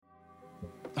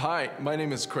Hi, my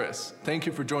name is Chris. Thank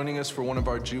you for joining us for one of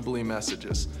our Jubilee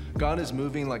messages. God is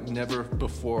moving like never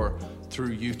before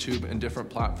through YouTube and different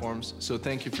platforms, so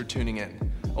thank you for tuning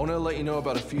in. I want to let you know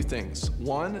about a few things.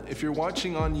 One, if you're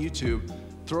watching on YouTube,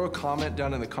 throw a comment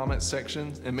down in the comment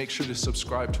section and make sure to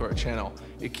subscribe to our channel.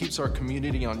 It keeps our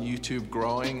community on YouTube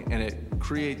growing and it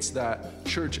creates that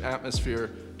church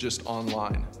atmosphere just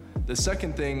online. The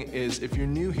second thing is, if you're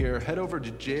new here, head over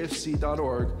to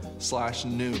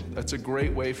jfc.org/new. That's a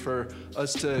great way for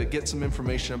us to get some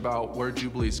information about where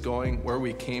Jubilee is going, where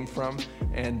we came from,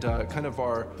 and kind of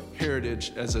our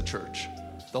heritage as a church.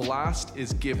 The last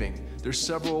is giving. There's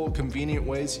several convenient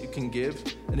ways you can give,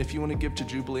 and if you want to give to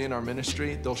Jubilee in our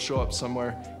ministry, they'll show up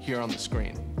somewhere here on the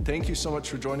screen. Thank you so much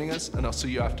for joining us, and I'll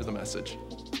see you after the message.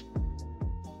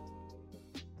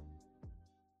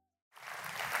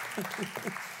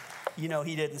 You know,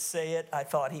 he didn't say it. I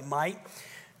thought he might.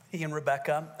 He and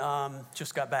Rebecca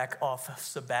just got back off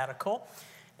sabbatical.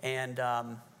 And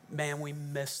man, we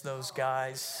miss those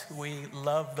guys. We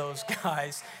love those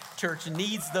guys. Church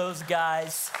needs those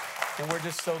guys. And we're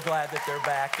just so glad that they're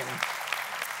back and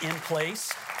in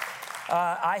place.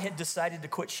 I had decided to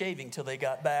quit shaving till they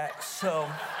got back. So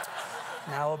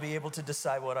now I'll be able to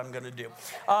decide what I'm going to do.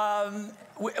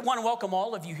 We want to welcome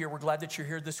all of you here. We're glad that you're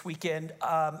here this weekend.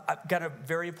 I've got a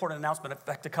very important announcement. In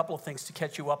fact, a couple of things to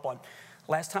catch you up on.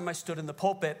 Last time I stood in the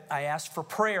pulpit, I asked for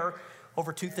prayer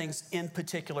over two things in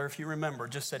particular, if you remember.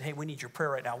 Just said, hey, we need your prayer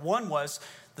right now. One was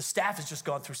the staff has just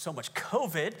gone through so much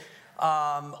COVID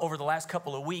over the last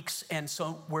couple of weeks. And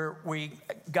so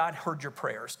God heard your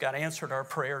prayers. God answered our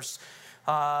prayers.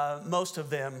 Most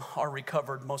of them are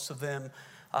recovered. Most of them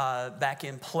back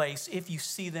in place. If you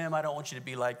see them, I don't want you to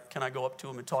be like, can I go up to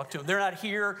them and talk to them? They're not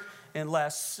here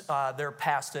unless they're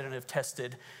past it and have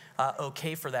tested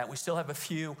okay for that. We still have a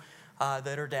few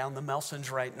that are down the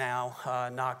Melsons right now,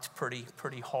 knocked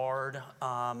pretty hard.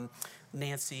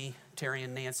 Terry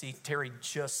and Nancy. Terry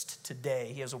just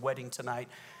today, he has a wedding tonight,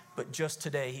 but just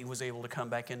today he was able to come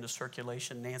back into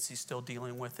circulation. Nancy's still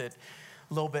dealing with it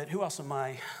a little bit. Who else am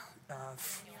I?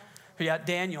 Yeah,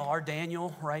 Daniel, our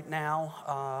Daniel right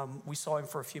now. We saw him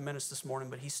for a few minutes this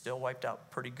morning, but he's still wiped out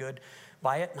pretty good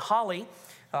by it. And Holly,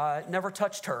 never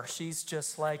touched her. She's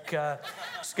just like,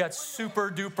 she's got super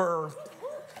duper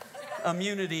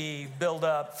immunity build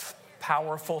up,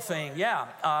 powerful thing. Yeah,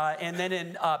 and then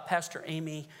in Pastor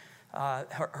Amy,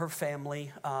 her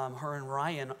family, her and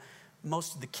Ryan,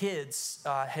 most of the kids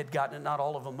had gotten it, not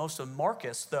all of them, most of them.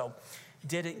 Marcus, though,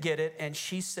 didn't get it, and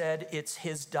she said it's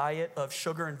his diet of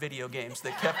sugar and video games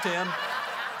that kept him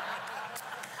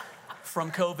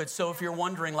from COVID. So if you're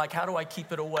wondering, like, how do I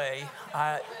keep it away?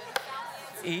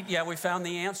 We found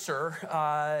the answer.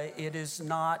 It is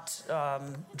not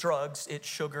drugs, it's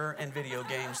sugar and video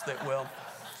games that will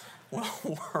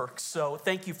work. So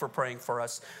thank you for praying for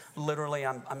us. Literally,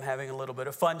 I'm having a little bit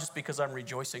of fun just because I'm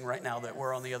rejoicing right now that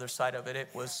we're on the other side of it. It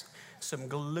was some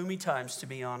gloomy times, to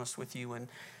be honest with you, and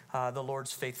the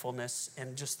Lord's faithfulness,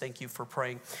 and just thank you for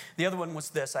praying. The other one was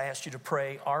this. I asked you to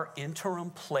pray our interim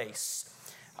place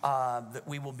that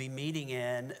we will be meeting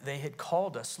in. They had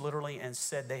called us literally and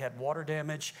said they had water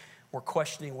damage. We're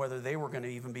questioning whether they were going to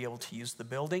even be able to use the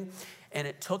building. And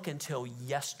it took until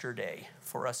yesterday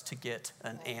for us to get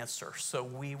an answer. So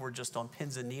we were just on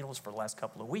pins and needles for the last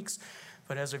couple of weeks.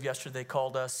 But as of yesterday, they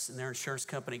called us and their insurance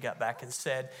company got back and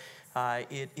said,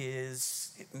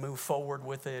 move forward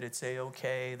with it. It's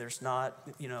A-okay. There's not,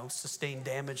 sustained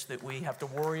damage that we have to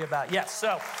worry about. Yes,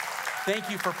 so thank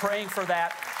you for praying for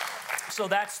that. So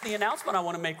that's the announcement I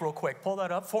want to make real quick. Pull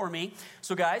that up for me.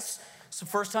 So guys, it's the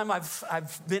first time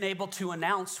I've been able to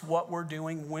announce what we're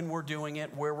doing, when we're doing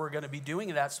it, where we're going to be doing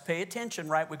it. That's pay attention,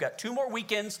 right? We've got 2 more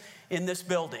weekends in this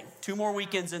building. 2 more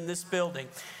weekends in this building.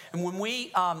 And when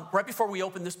we, right before we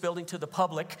opened this building to the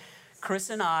public, Chris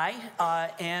and I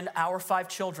and our 5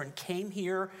 children came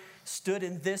here, stood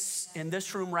in this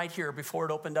room right here before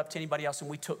it opened up to anybody else, and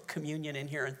we took communion in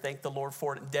here and thanked the Lord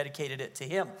for it and dedicated it to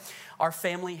Him. Our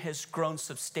family has grown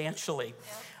substantially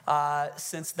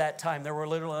since that time. There were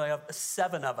literally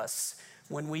 7 of us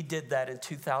when we did that in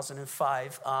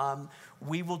 2005.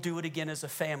 We will do it again as a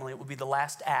family. It will be the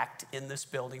last act in this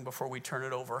building before we turn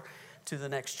it over to the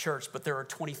next church, but there are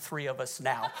 23 of us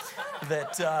now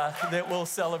that will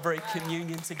celebrate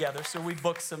communion together. So we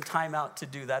booked some time out to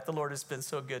do that. The Lord has been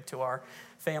so good to our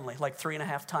family, like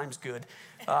 3.5 times good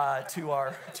to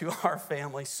our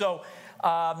family. So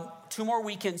 2 more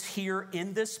weekends here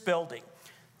in this building.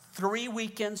 3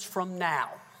 weekends from now,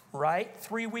 right?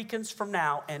 3 weekends from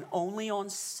now, and only on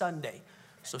Sunday.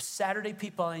 So Saturday,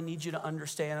 people, I need you to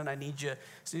understand, and I need to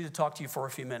talk to you for a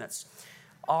few minutes.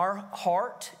 Our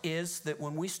heart is that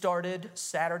when we started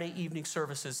Saturday evening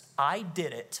services, I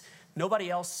did it. Nobody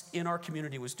else in our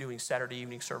community was doing Saturday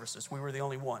evening services. We were the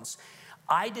only ones.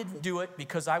 I didn't do it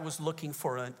because I was looking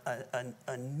for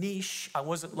a niche. I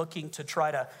wasn't looking to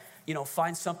try to,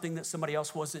 find something that somebody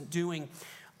else wasn't doing.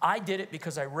 I did it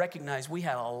because I recognized we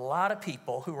had a lot of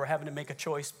people who were having to make a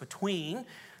choice between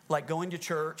like going to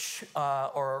church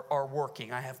or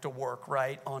working. I have to work,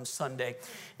 right, on Sunday.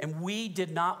 And we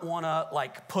did not want to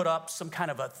like put up some kind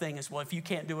of a thing as, well, if you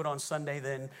can't do it on Sunday,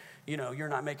 then, you're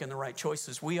not making the right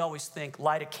choices. We always think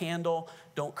light a candle,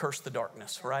 don't curse the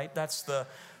darkness, right? That's the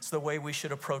way we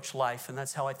should approach life. And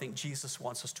that's how I think Jesus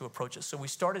wants us to approach it. So we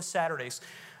started Saturdays.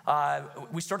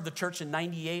 We started the church in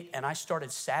 98, and I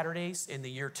started Saturdays in the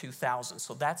year 2000.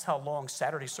 So that's how long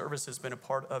Saturday service has been a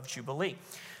part of Jubilee.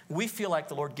 We feel like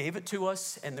the Lord gave it to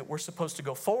us and that we're supposed to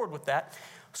go forward with that.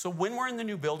 So when we're in the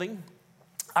new building,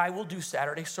 I will do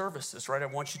Saturday services, right? I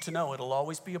want you to know it'll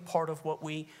always be a part of what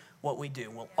we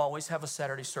do. We'll always have a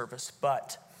Saturday service.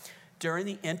 But during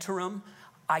the interim,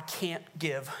 I can't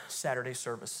give Saturday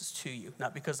services to you.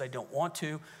 Not because I don't want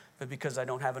to, but because I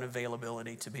don't have an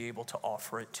availability to be able to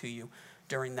offer it to you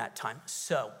during that time.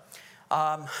 So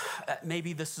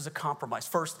maybe this is a compromise.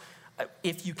 First,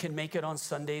 if you can make it on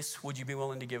Sundays, would you be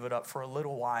willing to give it up for a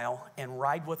little while and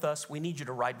ride with us? We need you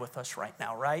to ride with us right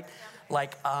now, right?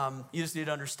 Like, you just need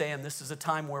to understand this is a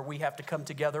time where we have to come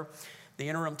together. The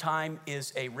interim time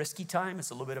is a risky time. It's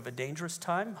a little bit of a dangerous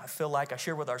time. I feel like I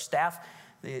share with our staff,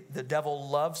 the devil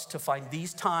loves to find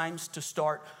these times to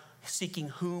start seeking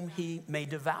whom he may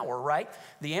devour, right?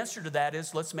 The answer to that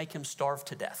is let's make him starve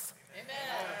to death. Amen.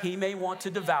 He may want to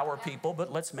devour people,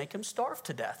 but let's make him starve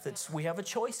to death. We have a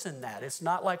choice in that. It's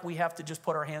not like we have to just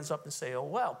put our hands up and say, oh,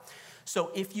 well.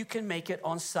 So if you can make it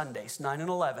on Sundays, 9 and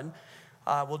 11,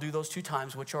 we'll do those 2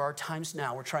 times, which are our times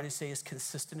now. We're trying to stay as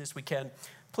consistent as we can.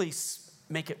 Please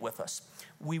make it with us.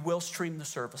 We will stream the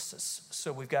services.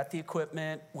 So we've got the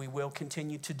equipment. We will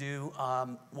continue to do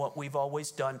what we've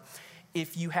always done.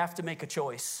 If you have to make a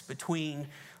choice between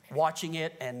watching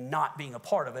it and not being a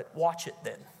part of it, watch it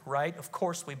then, right? Of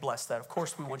course we bless that. Of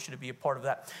course we want you to be a part of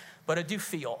that. But I do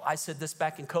feel, I said this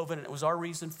back in COVID, and it was our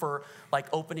reason for like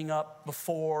opening up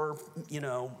before,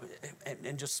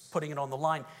 and just putting it on the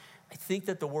line. I think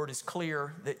that the word is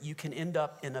clear that you can end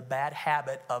up in a bad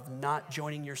habit of not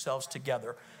joining yourselves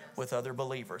together with other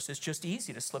believers. It's just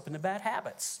easy to slip into bad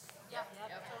habits. Yep,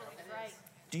 totally right.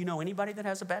 Do you know anybody that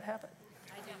has a bad habit?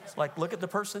 I do. It's like, look at the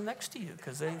person next to you,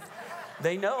 because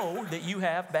they know that you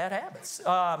have bad habits.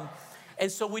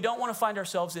 And so we don't want to find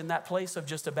ourselves in that place of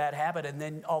just a bad habit. And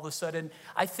then all of a sudden,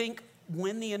 I think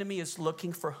when the enemy is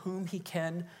looking for whom he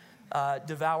can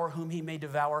devour, whom he may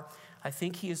devour, I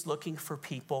think he is looking for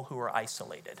people who are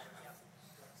isolated.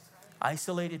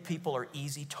 Isolated people are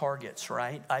easy targets,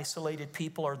 right? Isolated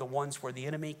people are the ones where the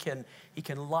enemy can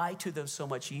lie to them so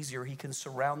much easier. He can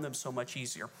surround them so much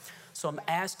easier. So I'm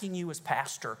asking you as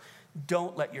pastor,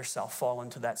 don't let yourself fall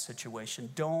into that situation.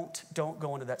 Don't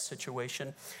go into that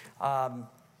situation.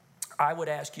 I would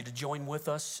ask you to join with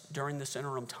us during this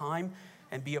interim time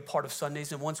and be a part of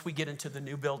Sundays. And once we get into the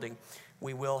new building,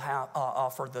 we will have,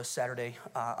 offer the Saturday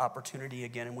opportunity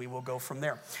again, and we will go from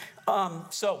there.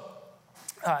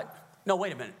 No,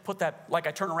 wait a minute. Put that, like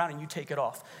I turn around and you take it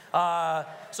off.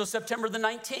 So September the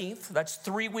 19th, that's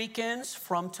 3 weekends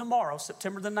from tomorrow,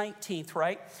 September the 19th,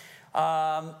 right?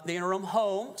 The interim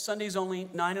home, Sundays only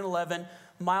 9 and 11.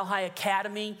 Mile High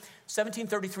Academy,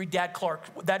 1733 Dad Clark.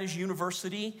 That is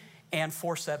University and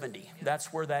 470.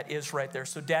 That's where that is right there.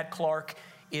 So Dad Clark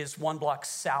is 1 block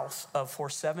south of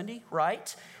 470,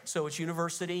 right? So it's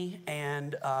University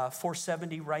and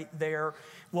 470 right there.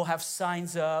 We'll have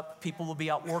signs up. People will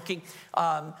be out working.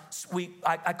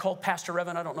 I called Pastor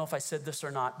Evan. I don't know if I said this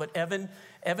or not, but Evan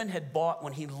had bought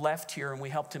when he left here and we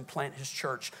helped him plant his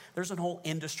church. There's a whole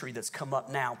industry that's come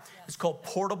up now. It's called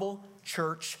Portable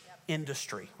Church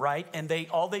Industry, right? And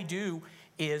all they do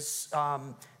is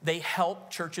they help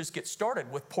churches get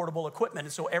started with portable equipment.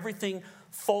 And so everything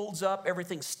folds up,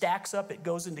 everything stacks up, it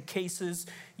goes into cases,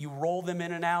 you roll them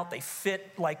in and out, they fit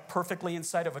like perfectly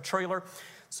inside of a trailer.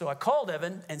 So I called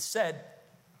Evan and said,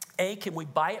 A, can we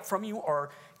buy it from you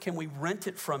or can we rent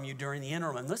it from you during the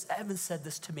interim? And Evan said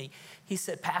this to me. He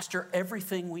said, Pastor,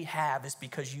 everything we have is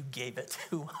because you gave it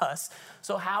to us.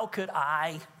 So how could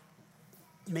I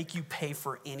make you pay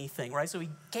for anything, right? So he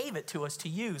gave it to us to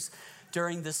use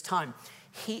during this time.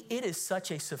 It is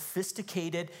such a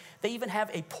sophisticated, they even have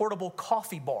a portable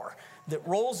coffee bar that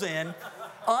rolls in,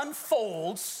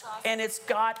 unfolds, and it's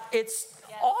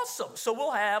awesome. So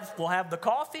we'll have the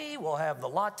coffee, we'll have the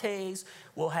lattes,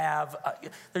 we'll have,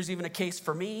 there's even a case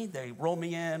for me. They roll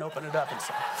me in, open it up, and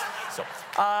so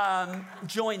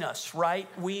join us, right?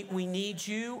 We need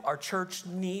you. Our church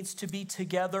needs to be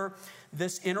together.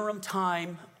 This interim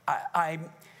time,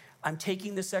 I'm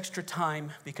taking this extra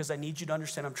time because I need you to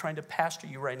understand I'm trying to pastor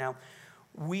you right now.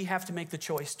 We have to make the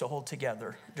choice to hold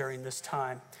together during this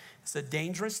time. It's a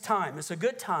dangerous time. It's a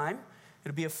good time.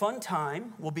 It'll be a fun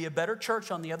time. We'll be a better church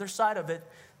on the other side of it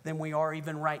than we are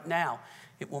even right now.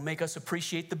 It will make us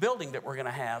appreciate the building that we're going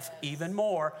to have even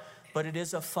more, but it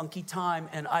is a funky time,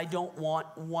 and I don't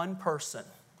want one person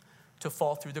to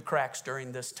fall through the cracks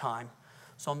during this time.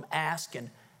 So I'm asking,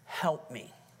 help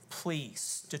me.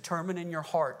 Please determine in your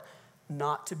heart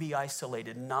not to be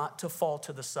isolated, not to fall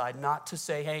to the side, not to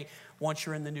say, hey, once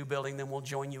you're in the new building, then we'll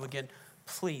join you again.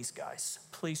 Please, guys,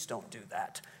 please don't do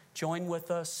that. Join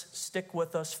with us, stick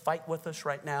with us, fight with us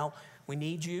right now. We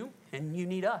need you, and you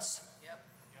need us. Yep.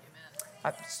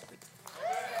 Amen.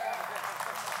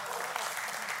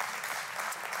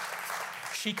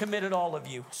 She committed all of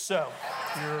you, so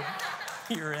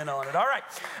you're in on it. All right,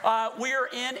 we are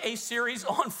in a series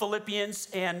on Philippians,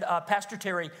 and Pastor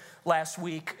Terry last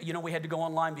week, we had to go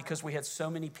online because we had so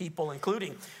many people,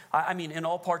 including, in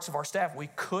all parts of our staff, we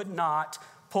could not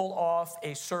pull off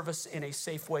a service in a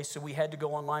safe way, so we had to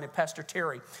go online, and Pastor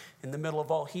Terry, in the middle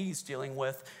of all he's dealing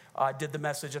with, did the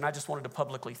message, and I just wanted to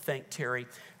publicly thank Terry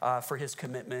for his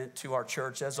commitment to our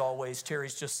church. As always,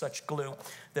 Terry's just such glue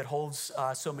that holds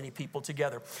so many people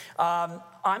together.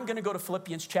 I'm going to go to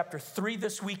Philippians chapter 3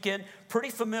 this weekend. Pretty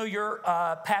familiar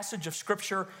passage of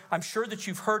Scripture. I'm sure that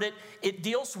you've heard it. It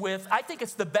deals with, I think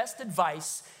it's the best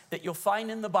advice that you'll find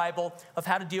in the Bible of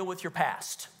how to deal with your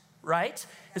past, right?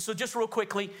 And so just real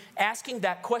quickly, asking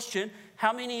that question,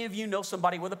 how many of you know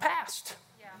somebody with a past?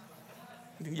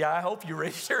 Yeah, I hope you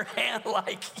raise your hand.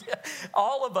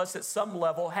 All of us at some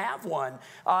level have one.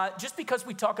 Just because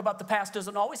we talk about the past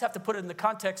doesn't always have to put it in the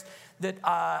context that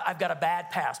I've got a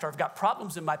bad past or I've got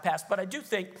problems in my past. But I do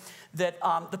think that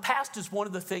the past is one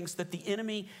of the things that the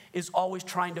enemy is always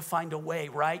trying to find a way,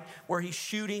 right? Where he's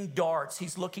shooting darts.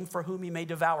 He's looking for whom he may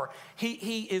devour.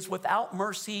 He is without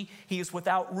mercy. He is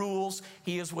without rules.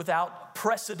 He is without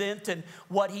precedent. And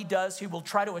what he does, he will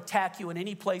try to attack you in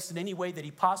any place, in any way that he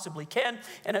possibly can,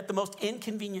 and at the most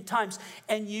inconvenient times.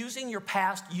 And using your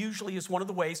past usually is one of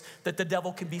the ways that the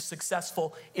devil can be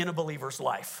successful in a believer's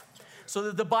life. So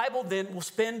that the Bible then will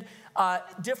spend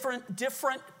different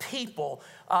people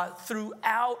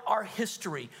throughout our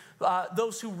history.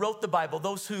 Those who wrote the Bible,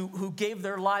 those who gave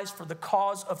their lives for the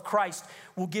cause of Christ,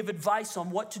 will give advice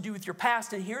on what to do with your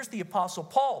past. And here's the Apostle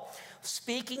Paul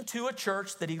speaking to a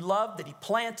church that he loved, that he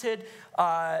planted,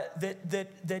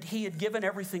 that he had given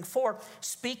everything for,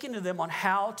 speaking to them on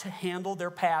how to handle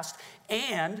their past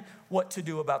and what to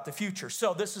do about the future.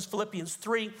 So this is Philippians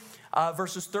 3,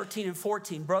 verses 13 and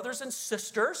 14. Brothers and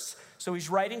sisters, so he's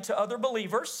writing to other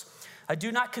believers, I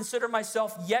do not consider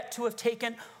myself yet to have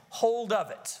taken hold of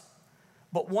it.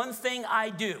 But one thing I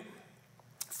do,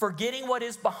 forgetting what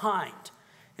is behind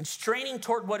and straining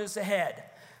toward what is ahead,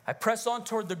 I press on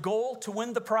toward the goal to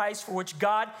win the prize for which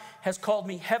God has called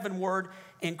me heavenward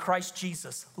in Christ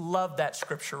Jesus. Love that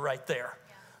scripture right there.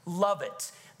 Yeah. Love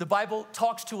it. The Bible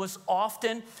talks to us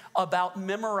often about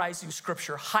memorizing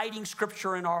Scripture, hiding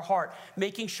Scripture in our heart,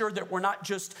 making sure that we're not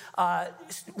just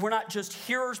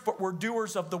hearers, but we're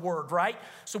doers of the Word, right?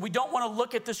 So we don't want to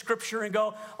look at the Scripture and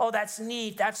go, oh, that's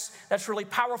neat, that's really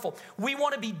powerful. We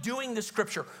want to be doing the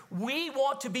Scripture. We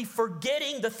want to be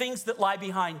forgetting the things that lie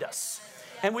behind us.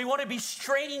 And we want to be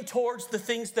straining towards the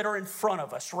things that are in front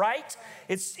of us, right?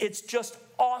 It's just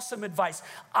awesome advice.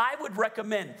 I would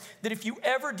recommend that if you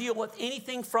ever deal with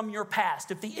anything from your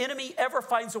past, if the enemy ever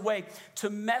finds a way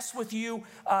to mess with you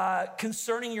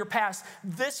concerning your past,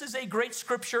 this is a great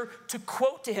scripture to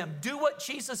quote to him. Do what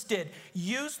Jesus did.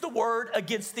 Use the word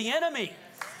against the enemy.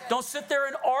 Don't sit there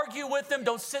and argue with them.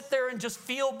 Don't sit there and just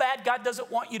feel bad. God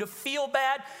doesn't want you to feel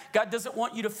bad. God doesn't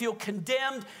want you to feel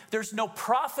condemned. There's no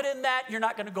profit in that. You're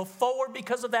not going to go forward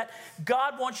because of that.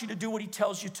 God wants you to do what he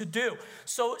tells you to do.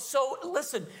 So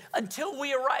listen, until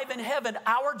we arrive in heaven,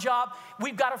 our job,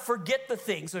 we've got to forget the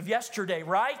things of yesterday,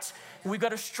 right? We've got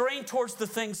to strain towards the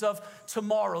things of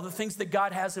tomorrow, the things that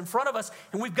God has in front of us,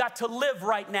 and we've got to live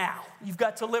right now. You've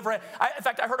got to live right. In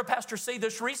fact, I heard a pastor say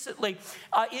this recently.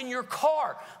 In your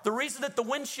car, The reason that the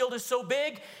windshield is so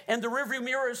big and the rearview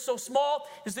mirror is so small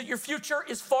is that your future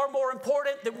is far more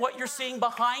important than what you're seeing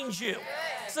behind you.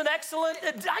 It's an excellent,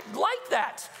 I like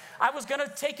that. I was going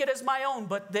to take it as my own,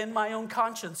 but then my own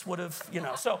conscience would have,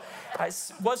 so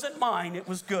it wasn't mine. It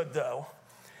was good, though.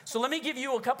 So let me give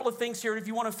you a couple of things here. If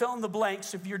you want to fill in the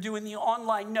blanks, if you're doing the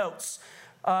online notes,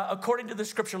 according to the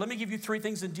scripture, let me give you 3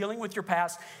 things in dealing with your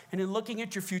past and in looking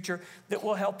at your future that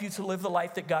will help you to live the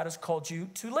life that God has called you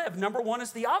to live. Number 1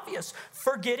 is the obvious,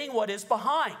 forgetting what is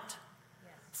behind.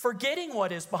 Forgetting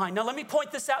what is behind. Now, let me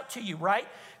point this out to you, right?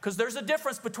 Because there's a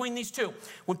difference between these two.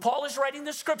 When Paul is writing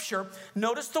the scripture,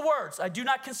 notice the words. I do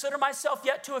not consider myself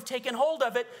yet to have taken hold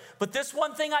of it, but this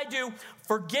one thing I do,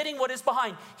 forgetting what is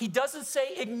behind. He doesn't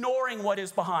say ignoring what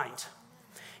is behind.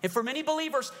 And for many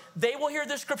believers, they will hear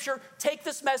this scripture, take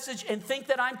this message, and think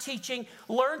that I'm teaching,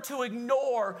 learn to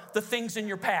ignore the things in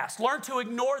your past. Learn to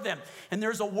ignore them. And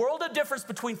there's a world of difference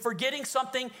between forgetting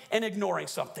something and ignoring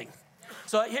something.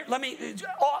 So here, let me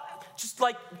just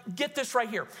get this right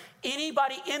here.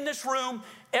 Anybody in this room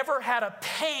ever had a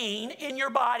pain in your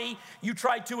body you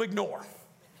tried to ignore?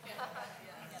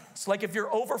 It's like if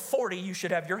you're over 40, you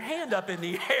should have your hand up in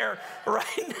the air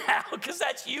right now, because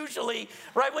that's usually,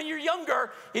 right, when you're younger,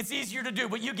 it's easier to do.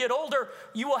 But you get older,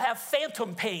 you will have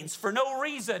phantom pains for no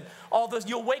reason.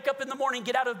 You'll wake up in the morning,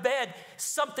 get out of bed,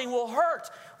 something will hurt.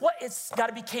 What? It's got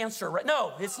to be cancer, right?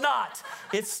 No, it's not.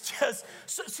 It's just,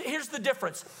 so here's the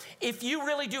difference. If you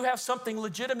really do have something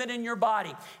legitimate in your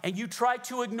body and you try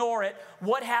to ignore it,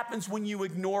 what happens when you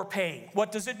ignore pain?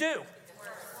 What does it do?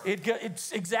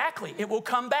 It's exactly. It will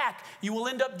come back. You will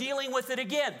end up dealing with it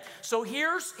again. So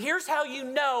here's how you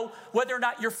know whether or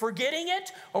not you're forgetting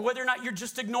it or whether or not you're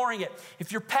just ignoring it.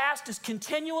 If your past is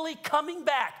continually coming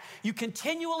back, you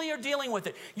continually are dealing with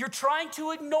it. You're trying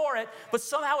to ignore it, but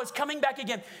somehow it's coming back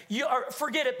again.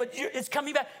 Forget it, but it's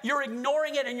coming back. You're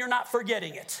ignoring it and you're not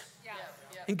forgetting it. Yeah.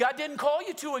 And God didn't call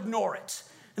you to ignore it.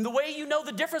 And the way you know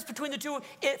the difference between the two,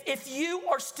 if you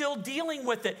are still dealing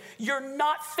with it, you're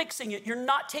not fixing it, you're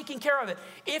not taking care of it.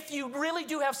 If you really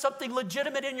do have something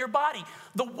legitimate in your body,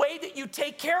 the way that you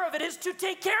take care of it is to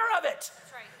take care of it.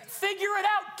 That's right. Figure it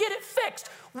out, get it fixed.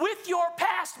 With your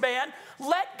past, man,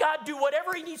 let God do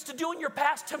whatever he needs to do in your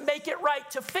past to make it right,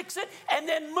 to fix it, and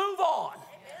then move on.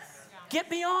 Get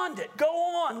beyond it, go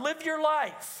on, live your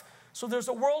life. So there's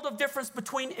a world of difference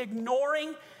between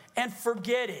ignoring and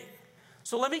forgetting.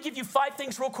 So let me give you 5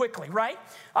 things real quickly, right?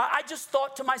 I just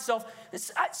thought to myself,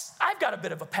 I've got a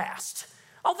bit of a past.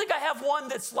 I don't think I have one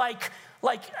that's like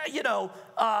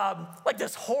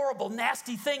this horrible,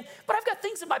 nasty thing, but I've got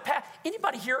things in my past.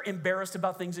 Anybody here embarrassed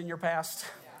about things in your past?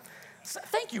 So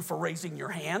thank you for raising your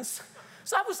hands.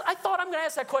 So I thought I'm going to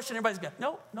ask that question. Everybody's going,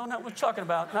 no, not what I'm talking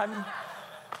about.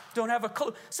 Don't have a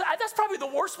clue. So that's probably the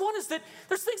worst one, is that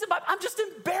there's things about I'm just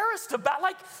embarrassed about,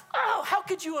 like, oh, how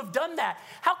could you have done that?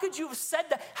 How could you have said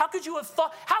that? How could you have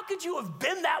thought? How could you have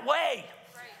been that way?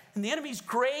 Right. And the enemy's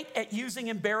great at using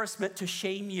embarrassment to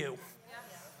shame you. Yeah.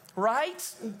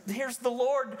 Right? Here's the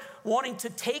Lord wanting to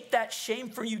take that shame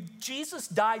from you. Jesus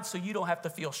died so you don't have to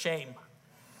feel shame. Amen.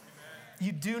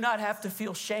 You do not have to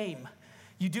feel shame.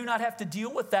 You do not have to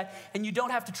deal with that, and you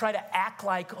don't have to try to act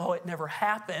like, oh, it never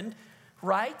happened.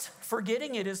 Right?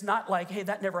 Forgetting it is not like, hey,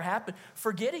 that never happened.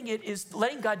 Forgetting it is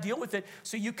letting God deal with it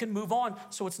so you can move on,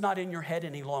 so it's not in your head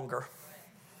any longer.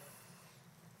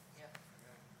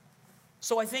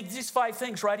 So I think these 5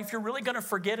 things, right? If you're really going to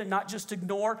forget and not just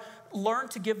ignore, learn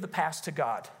to give the past to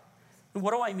God. And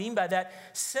what do I mean by that?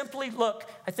 Simply look,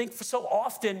 I think so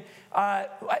often, I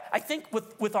think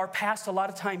with our past, a lot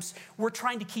of times we're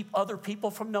trying to keep other people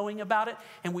from knowing about it,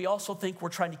 and we also think we're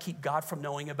trying to keep God from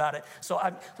knowing about it. So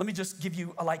let me just give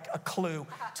you a clue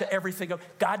to everything.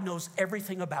 God knows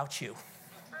everything about you,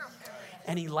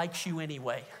 and he likes you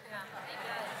anyway.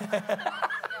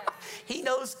 He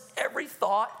knows every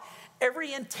thought,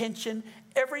 every intention,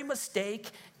 every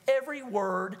mistake, every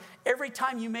word, every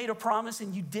time you made a promise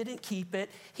and you didn't keep it.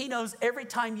 He knows every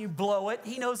time you blow it.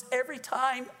 He knows every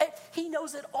time. He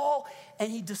knows it all.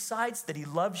 And he decides that he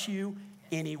loves you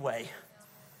anyway.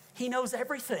 He knows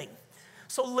everything.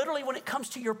 So literally when it comes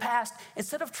to your past,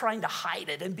 instead of trying to hide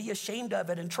it and be ashamed of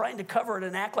it and trying to cover it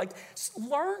and act like,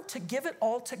 learn to give it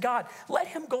all to God. Let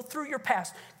him go through your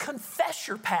past. Confess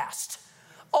your past.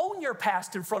 Own your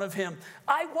past in front of him.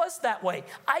 I was that way.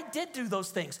 I did do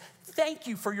those things. Thank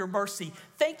you for your mercy.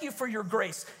 Thank you for your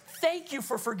grace. Thank you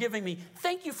for forgiving me.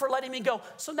 Thank you for letting me go.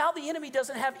 So now the enemy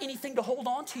doesn't have anything to hold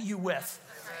on to you with.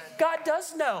 God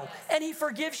does know, and he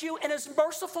forgives you and is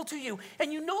merciful to you.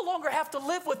 And you no longer have to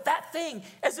live with that thing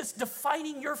as it's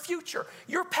defining your future.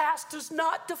 Your past does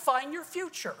not define your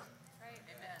future.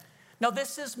 Now,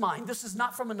 this is mine. This is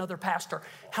not from another pastor.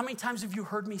 How many times have you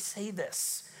heard me say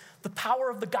this? The power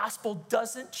of the gospel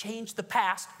doesn't change the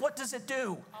past. What does it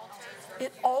do?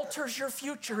 It alters your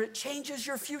future. It changes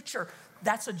your future.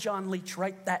 That's a John Leach.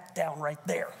 Write that down right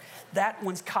there. That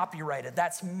one's copyrighted.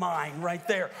 That's mine right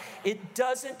there. It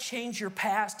doesn't change your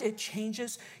past. It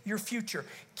changes your future.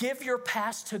 Give your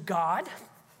past to God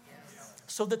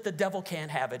so that the devil can't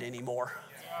have it anymore.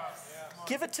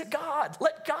 Give it to God.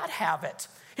 Let God have it.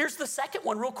 Here's the second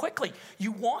one real quickly.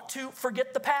 You want to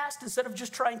forget the past instead of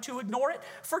just trying to ignore it?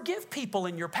 Forgive people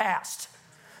in your past.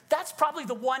 That's probably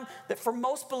the one that for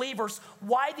most believers,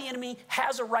 why the enemy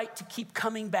has a right to keep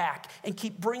coming back and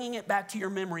keep bringing it back to your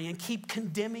memory and keep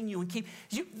condemning you and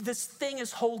this thing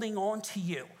is holding on to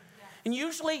you. And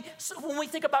usually when we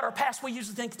think about our past, we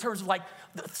usually think in terms of like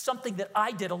something that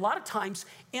I did. A lot of times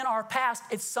in our past,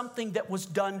 it's something that was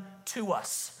done to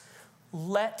us.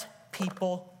 Let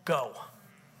people go.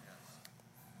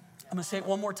 I'm going to say it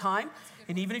one more time.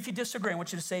 And even if you disagree, I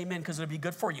want you to say amen because it'll be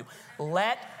good for you.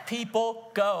 Let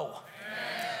people go.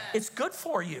 Amen. It's good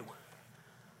for you.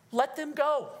 Let them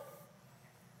go.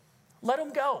 Let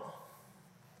them go.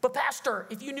 But pastor,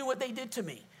 if you knew what they did to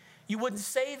me, you wouldn't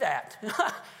say that.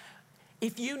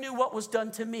 If you knew what was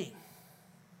done to me.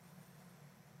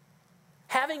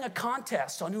 Having a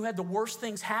contest on who had the worst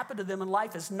things happen to them in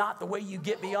life is not the way you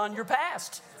get beyond your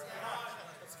past.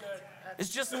 It's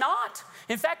just not.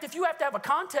 In fact, if you have to have a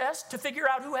contest to figure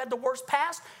out who had the worst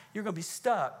past, you're going to be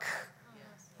stuck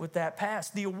with that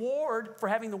past. The award for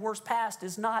having the worst past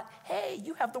is not, hey,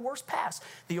 you have the worst past.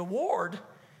 The award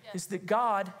is that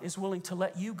God is willing to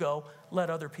let you go, let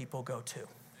other people go too.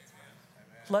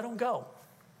 Let them go.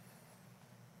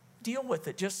 Deal with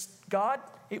it. Just, God,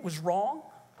 it was wrong.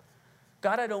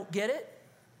 God, I don't get it.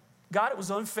 God, it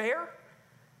was unfair.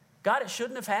 God, it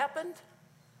shouldn't have happened.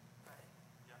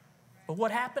 But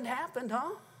what happened, huh?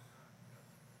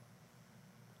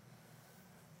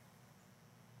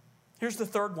 Here's the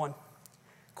third one.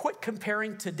 Quit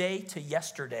comparing today to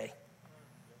yesterday.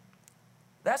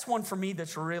 That's one for me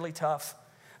that's really tough.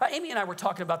 Amy and I were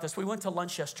talking about this. We went to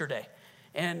lunch yesterday.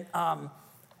 And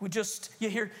you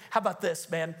hear, how about this,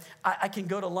 man? I can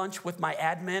go to lunch with my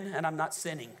admin and I'm not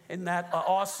sinning. Isn't that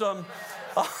awesome?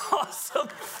 Awesome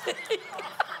thing?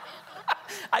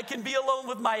 I can be alone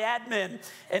with my admin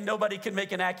and nobody can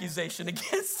make an accusation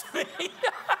against me.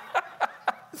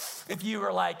 If you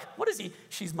were like, what is he?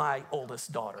 She's my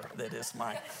oldest daughter that is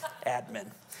my admin.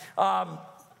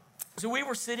 So we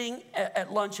were sitting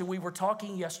at lunch and we were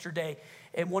talking yesterday,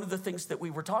 and one of the things that we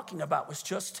were talking about was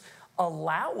just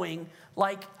allowing,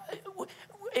 like,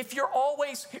 if you're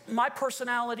always, my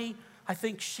personality, I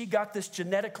think she got this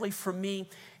genetically from me,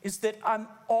 is that I'm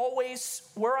always,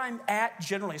 where I'm at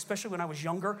generally, especially when I was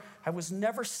younger, I was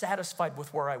never satisfied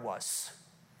with where I was.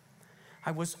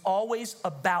 I was always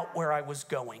about where I was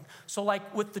going. So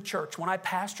like with the church, when I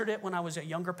pastored it, when I was a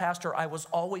younger pastor, I was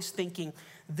always thinking,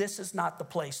 this is not the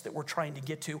place that we're trying to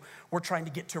get to. We're trying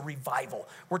to get to revival.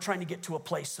 We're trying to get to a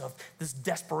place of this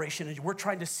desperation. And we're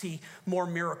trying to see more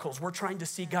miracles. We're trying to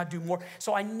see God do more.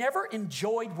 So I never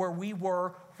enjoyed where we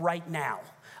were right now.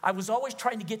 I was always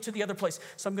trying to get to the other place.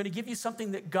 So I'm going to give you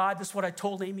something that God, this is what I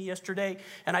told Amy yesterday.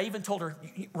 And I even told her,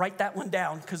 write that one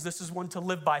down because this is one to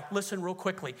live by. Listen real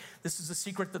quickly. This is a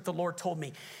secret that the Lord told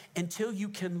me. Until you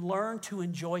can learn to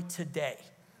enjoy today,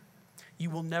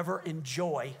 you will never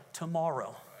enjoy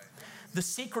tomorrow. The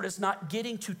secret is not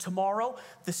getting to tomorrow.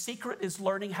 The secret is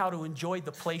learning how to enjoy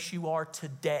the place you are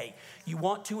today. You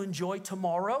want to enjoy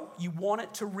tomorrow. You want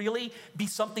it to really be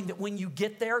something that when you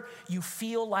get there, you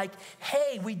feel like,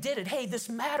 hey, we did it. Hey, this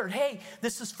mattered. Hey,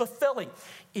 this is fulfilling.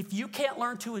 If you can't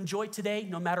learn to enjoy today,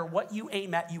 no matter what you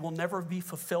aim at, you will never be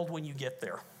fulfilled when you get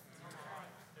there.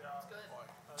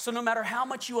 So no matter how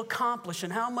much you accomplish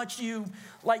and how much you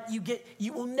get,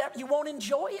 you won't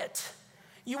enjoy it.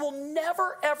 You will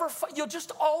never, ever, you'll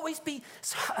just always be,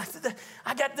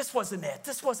 this wasn't it.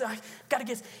 I got to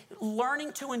get,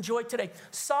 learning to enjoy today.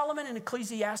 Solomon in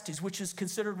Ecclesiastes, which is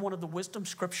considered one of the wisdom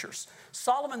scriptures.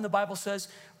 Solomon, the Bible says,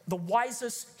 the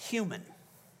wisest human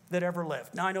that ever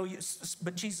lived. Now I know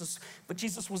but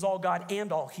Jesus was all God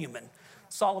and all human.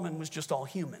 Solomon was just all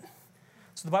human.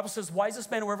 So the Bible says, wisest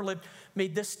man who ever lived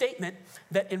made this statement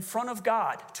that in front of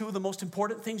God, two of the most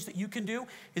important things that you can do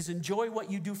is enjoy what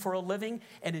you do for a living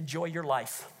and enjoy your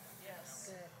life.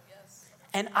 Yes. Yes.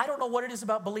 And I don't know what it is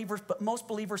about believers, but most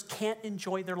believers can't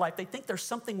enjoy their life. They think there's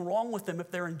something wrong with them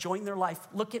if they're enjoying their life.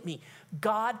 Look at me.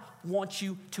 God wants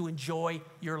you to enjoy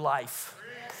your life.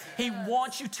 He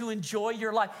wants you to enjoy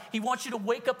your life. He wants you to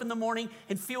wake up in the morning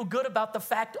and feel good about the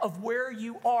fact of where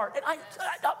you are. And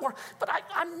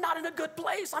I'm not in a good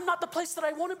place. I'm not the place that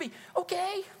I want to be.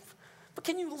 Okay, but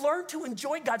can you learn to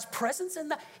enjoy God's presence in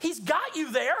that? He's got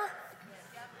you there.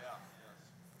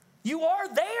 You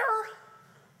are there.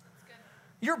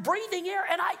 You're breathing air.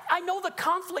 And I know the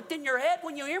conflict in your head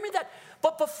when you hear me that.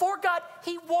 But before God,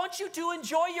 he wants you to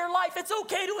enjoy your life. It's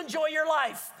okay to enjoy your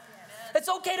life. It's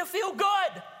okay to feel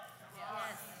good.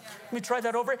 Let me try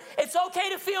that over. It's okay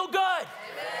to feel good.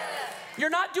 You're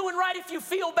not doing right if you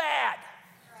feel bad.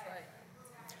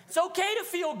 It's okay to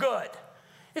feel good.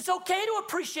 It's okay to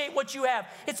appreciate what you have.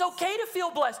 It's okay to feel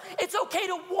blessed. It's okay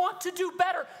to want to do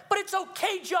better. But it's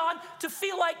okay, John, to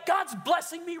feel like God's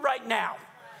blessing me right now.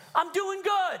 I'm doing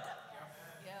good.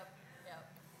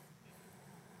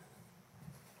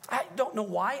 I don't know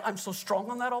why I'm so strong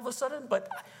on that all of a sudden, but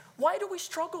why do we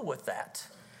struggle with that?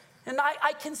 And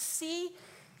I can see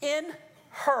in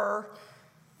her,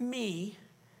 me,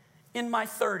 in my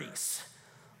 30s,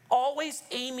 always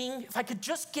aiming, if I could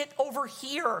just get over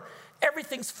here,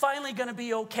 everything's finally gonna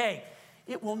be okay.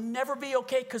 It will never be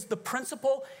okay because the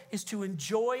principle is to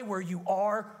enjoy where you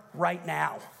are right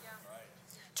now.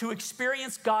 To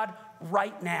experience God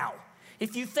right now.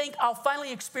 If you think I'll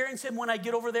finally experience him when I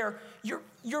get over there,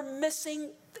 you're missing,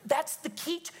 that's the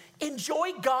key.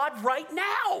 Enjoy God right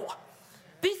now.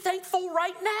 Be thankful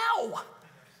right now.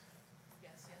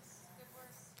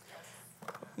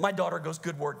 My daughter goes,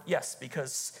 good word, yes,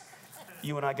 because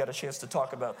you and I got a chance to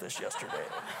talk about this yesterday.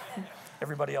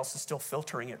 Everybody else is still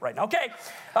filtering it right now. Okay,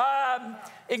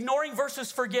 ignoring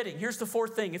versus forgetting. Here's the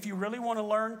fourth thing. If you really want to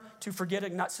learn to forget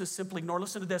and not just simply ignore,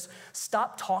 listen to this.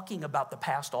 Stop talking about the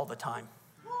past all the time.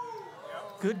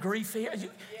 Good grief.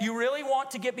 You really want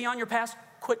to get beyond your past?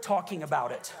 Quit talking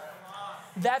about it.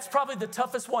 That's probably the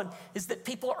toughest one, is that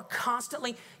people are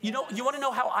constantly, you want to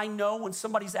know how I know when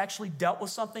somebody's actually dealt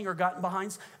with something or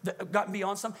gotten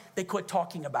beyond something? They quit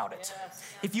talking about it.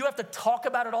 If you have to talk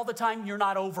about it all the time, you're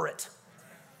not over it.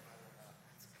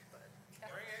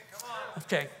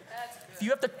 Okay. If you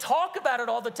have to talk about it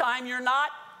all the time, you're not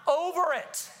over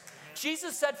it.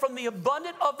 Jesus said, from the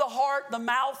abundance of the heart, the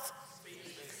mouth.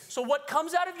 So what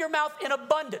comes out of your mouth in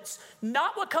abundance,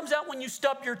 not what comes out when you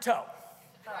stub your toe.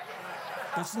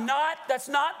 That's not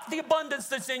the abundance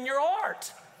that's in your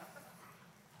heart.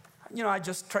 I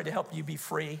just tried to help you be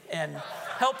free and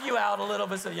help you out a little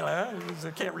bit. So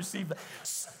I can't receive that.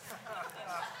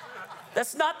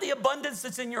 That's not the abundance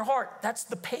that's in your heart. That's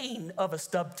the pain of a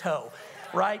stubbed toe,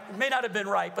 right? It may not have been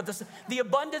right, but the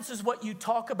abundance is what you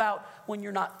talk about when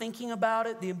you're not thinking about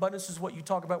it. The abundance is what you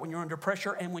talk about when you're under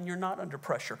pressure and when you're not under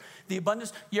pressure. The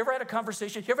abundance, you ever had a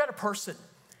conversation, you ever had a person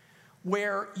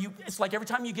where it's like every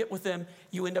time you get with them,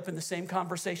 you end up in the same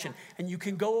conversation. And you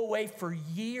can go away for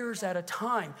years at a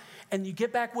time. And you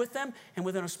get back with them, and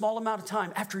within a small amount of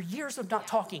time, after years of not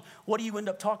talking, what do you end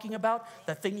up talking about?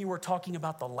 That thing you were talking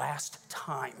about the last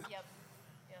time. Yep.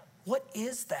 What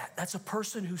is that? That's a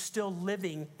person who's still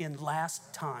living in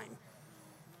last time.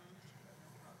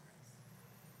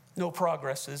 No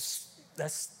progress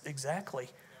that's exactly.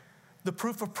 The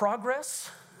proof of progress,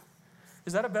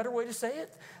 is that a better way to say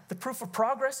it? The proof of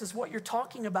progress is what you're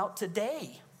talking about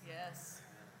today. Yes.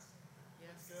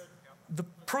 The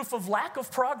proof of lack of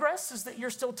progress is that you're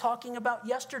still talking about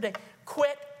yesterday.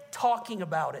 Quit talking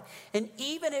about it. And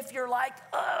even if you're like,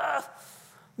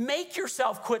 make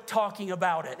yourself quit talking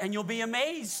about it, and you'll be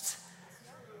amazed.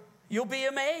 You'll be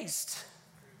amazed.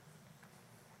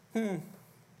 Here's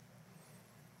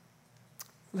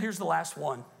the last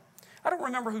one. I don't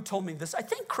remember who told me this. I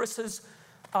think Chris's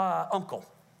Uncle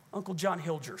John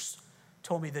Hilgers,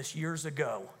 told me this years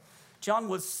ago. John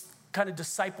was kind of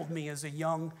discipled me as a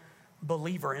young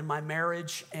believer in my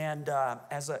marriage and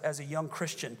as a young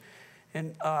Christian.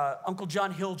 And Uncle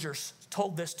John Hilgers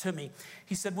told this to me.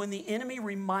 He said, when the enemy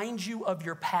reminds you of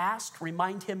your past,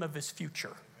 remind him of his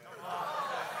future.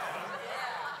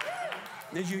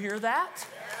 Did you hear that?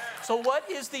 So what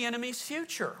is the enemy's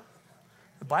future?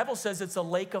 The Bible says it's a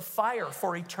lake of fire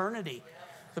for eternity.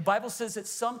 The Bible says at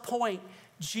some point,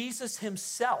 Jesus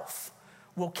himself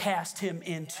will cast him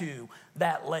into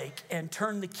that lake and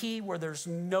turn the key where there's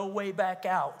no way back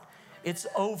out. It's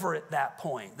over at that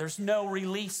point. There's no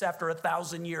release after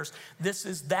 1,000 years. This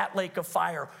is that lake of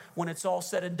fire when it's all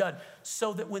said and done.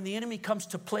 So that when the enemy comes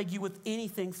to plague you with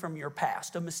anything from your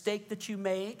past, a mistake that you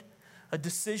made, a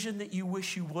decision that you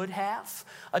wish you would have,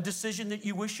 a decision that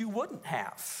you wish you wouldn't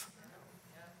have,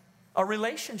 a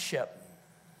relationship.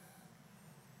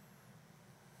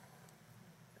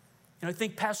 And I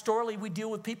think pastorally we deal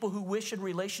with people who wish in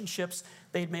relationships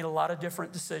they'd made a lot of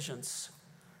different decisions.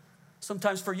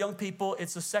 Sometimes for young people,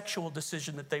 it's a sexual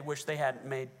decision that they wish they hadn't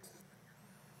made,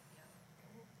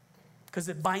 because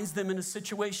it binds them in a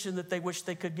situation that they wish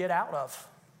they could get out of.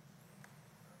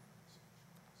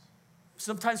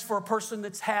 Sometimes for a person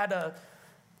that's had a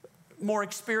more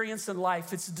experience in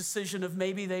life, it's a decision of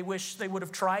maybe they wish they would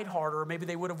have tried harder, or maybe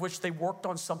they would have wished they worked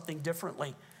on something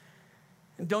differently.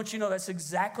 And don't you know that's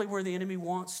exactly where the enemy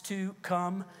wants to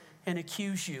come and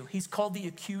accuse you? He's called the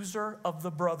accuser of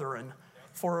the brethren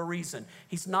for a reason.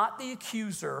 He's not the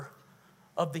accuser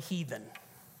of the heathen.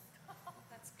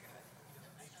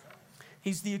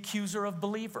 He's the accuser of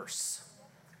believers.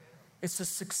 It's a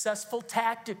successful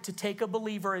tactic to take a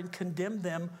believer and condemn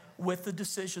them with the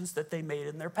decisions that they made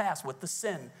in their past, with the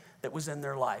sin that was in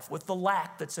their life, with the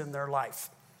lack that's in their life.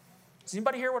 Does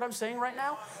anybody hear what I'm saying right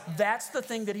now? That's the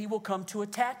thing that he will come to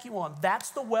attack you on.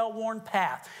 That's the well-worn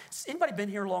path. Has anybody been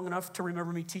here long enough to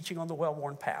remember me teaching on the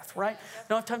well-worn path, right? I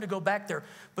don't have time to go back there.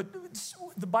 But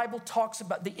the Bible talks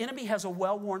about the enemy has a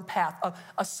well-worn path,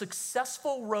 a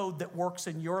successful road that works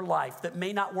in your life that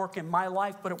may not work in my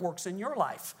life, but it works in your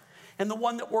life. And the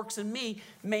one that works in me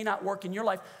may not work in your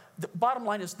life. The bottom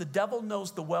line is the devil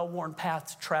knows the well-worn path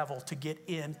to travel to get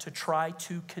in, to try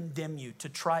to condemn you, to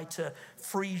try to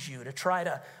freeze you, to try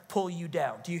to pull you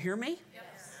down. Do you hear me?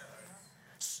 Yes.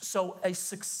 So a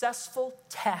successful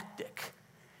tactic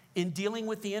in dealing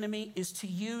with the enemy is to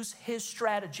use his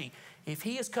strategy. If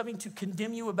he is coming to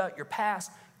condemn you about your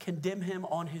past, condemn him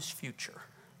on his future.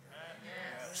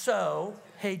 Yes. So,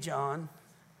 hey, John,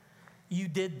 you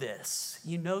did this.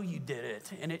 You know you did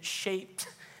it, and it shaped.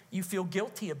 You feel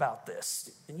guilty about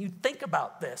this, and you think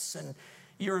about this, and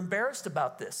you're embarrassed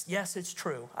about this. Yes, it's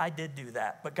true. I did do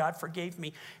that, but God forgave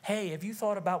me. Hey, have you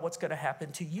thought about what's going to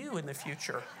happen to you in the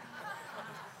future?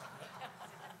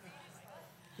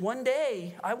 One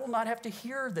day, I will not have to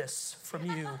hear this from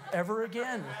you ever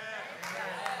again.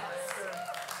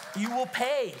 You will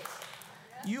pay.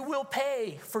 You will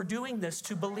pay for doing this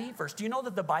to believers. Do you know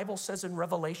that the Bible says in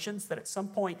Revelations that at some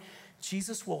point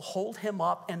Jesus will hold him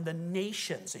up and the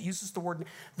nations, it uses the word,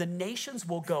 the nations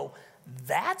will go,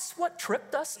 that's what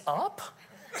tripped us up?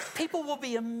 People will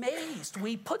be amazed.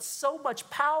 We put so much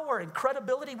power and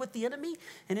credibility with the enemy,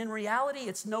 and in reality,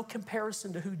 it's no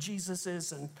comparison to who Jesus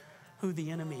is and who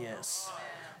the enemy is.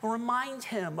 Remind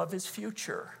him of his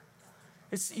future.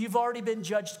 You've already been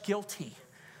judged guilty.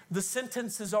 The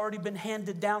sentence has already been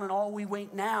handed down, and all we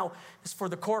wait now is for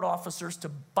the court officers to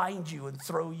bind you and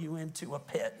throw you into a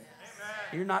pit. Amen.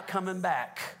 You're not coming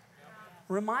back.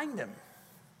 Remind him.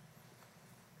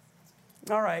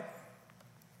 All right.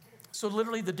 So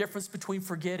literally the difference between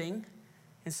forgetting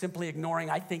and simply ignoring,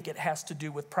 I think it has to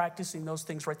do with practicing those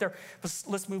things right there. But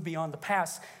let's move beyond the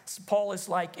past. Paul is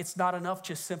like, it's not enough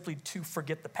just simply to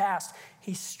forget the past.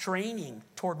 He's straining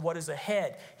toward what is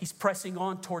ahead. He's pressing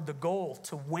on toward the goal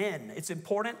to win. It's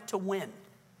important to win.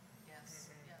 Yes.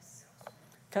 Yes.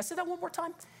 Can I say that one more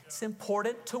time? It's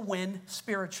important to win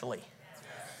spiritually.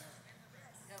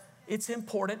 It's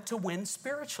important to win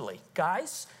spiritually.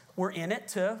 Guys, we're in it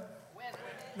to win.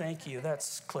 Thank you.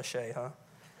 That's cliche, huh?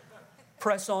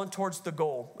 Press on towards the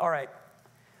goal. All right.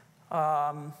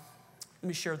 Let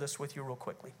me share this with you real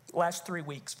quickly. Last 3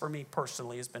 weeks for me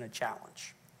personally has been a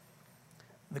challenge.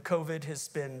 The COVID has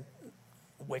been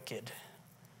wicked.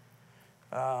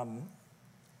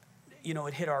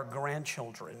 It hit our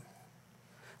grandchildren.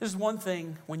 There's one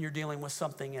thing when you're dealing with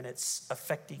something and it's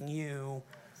affecting you,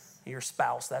 your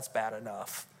spouse, that's bad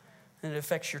enough. And it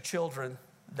affects your children,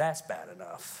 that's bad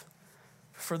enough.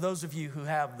 For those of you who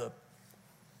have the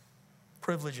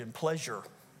privilege and pleasure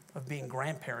of being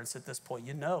grandparents at this point,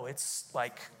 it's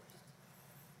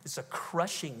a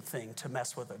crushing thing to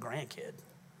mess with a grandkid.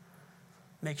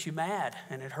 Makes you mad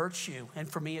and it hurts you. And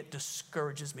for me, it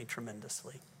discourages me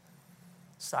tremendously.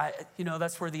 So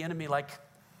that's where the enemy,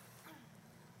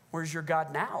 where's your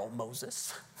God now,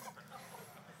 Moses?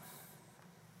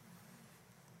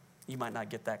 You might not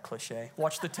get that cliche.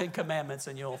 Watch the 10 Commandments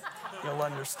and you'll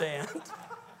understand.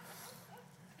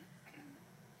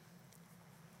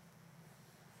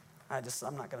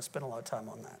 I'm not going to spend a lot of time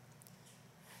on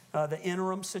that. The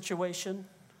interim situation.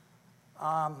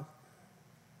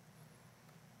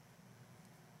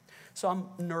 So I'm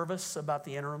nervous about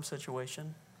the interim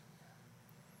situation.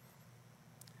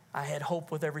 I had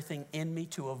hope with everything in me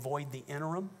to avoid the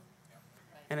interim.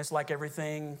 And it's like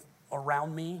everything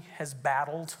around me has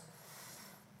battled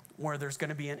where there's going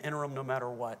to be an interim no matter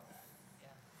what.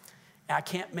 I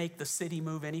can't make the city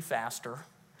move any faster.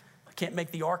 I can't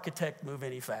make the architect move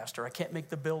any faster. I can't make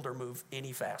the builder move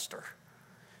any faster.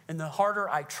 And the harder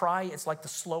I try, it's like the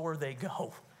slower they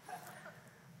go.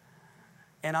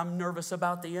 And I'm nervous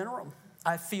about the interim.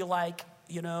 I feel like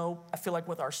I feel like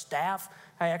with our staff,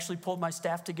 I actually pulled my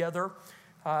staff together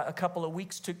a couple of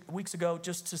weeks ago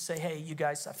just to say, hey, you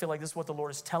guys, I feel like this is what the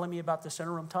Lord is telling me about this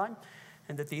interim time,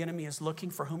 and that the enemy is looking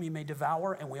for whom he may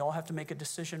devour, and we all have to make a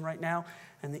decision right now,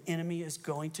 and the enemy is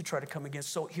going to try to come against.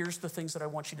 So here's the things that I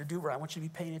want you to do. I want you to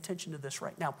be paying attention to this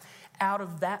right now. Out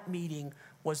of that meeting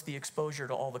was the exposure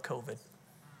to all the COVID.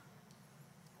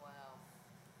 Wow.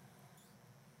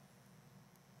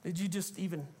 Did you just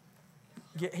even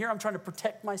get here? I'm trying to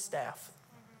protect my staff.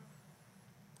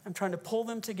 I'm trying to pull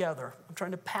them together. I'm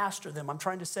trying to pastor them. I'm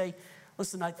trying to say,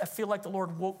 listen, I feel like the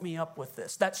Lord woke me up with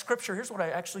this. That scripture, here's what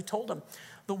I actually told him.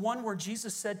 The one where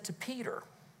Jesus said to Peter,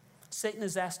 Satan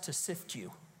is asked to sift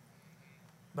you,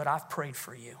 but I've prayed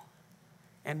for you.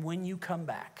 And when you come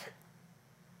back.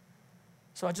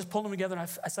 So I just pulled them together and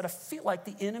I said, I feel like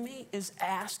the enemy is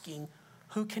asking,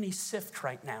 who can he sift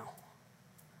right now?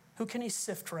 Who can he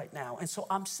sift right now? And so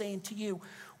I'm saying to you,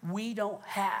 we don't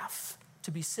have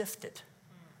to be sifted.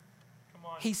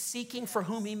 He's seeking for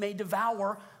whom he may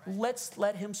devour. Let's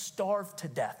let him starve to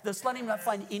death. Let's let him not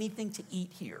find anything to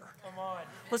eat here.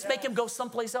 Let's make him go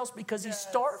someplace else because he's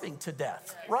starving to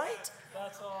death, right?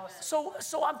 That's awesome.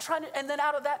 So I'm trying to, and then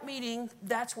out of that meeting,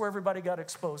 that's where everybody got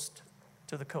exposed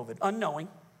to the COVID. Unknowing.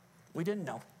 We didn't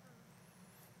know.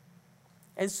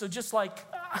 And so just like,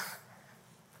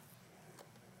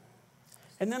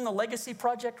 and then the Legacy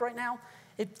Project right now,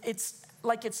 it's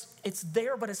like it's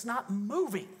there, but it's not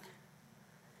moving.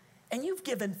 And you've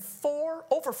given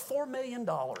over $4 million.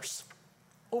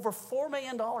 Over $4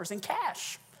 million in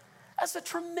cash. That's a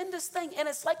tremendous thing. And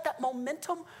it's like that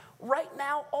momentum right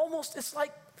now, almost,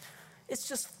 it's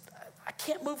just, I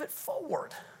can't move it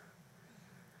forward.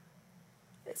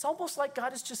 It's almost like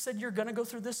God has just said, you're going to go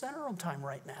through this interim time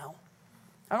right now.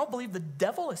 I don't believe the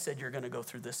devil has said you're going to go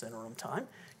through this interim time,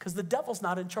 because the devil's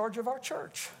not in charge of our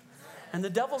church. And the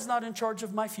devil's not in charge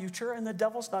of my future, and the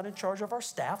devil's not in charge of our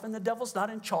staff, and the devil's not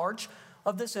in charge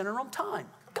of this interim time.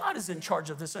 God is in charge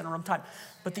of this interim time.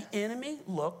 But the enemy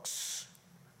looks,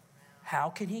 how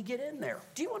can he get in there?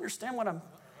 Do you understand what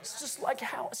it's just like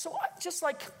how,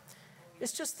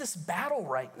 it's just this battle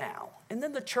right now. And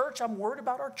then the church, I'm worried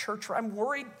about our church. I'm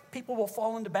worried people will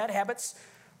fall into bad habits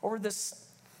over this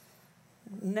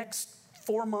next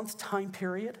 4-month time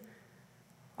period.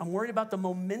 I'm worried about the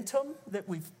momentum that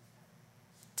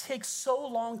takes so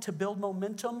long to build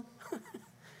momentum,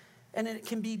 and it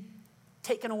can be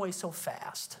taken away so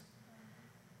fast.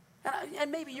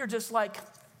 And maybe you're just like,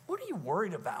 what are you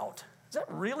worried about? Is that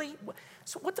really?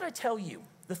 So what did I tell you?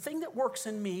 The thing that works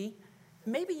in me,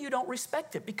 maybe you don't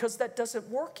respect it because that doesn't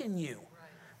work in you.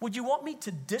 Right. Would you want me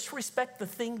to disrespect the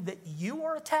thing that you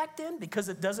are attacked in because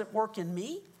it doesn't work in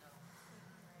me? No.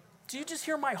 Do you just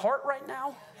hear my heart right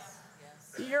now?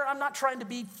 I'm not trying to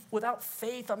be without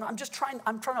faith. I'm trying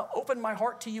to open my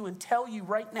heart to you and tell you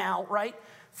right now, right?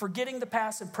 Forgetting the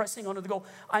past and pressing on to the goal.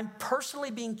 I'm personally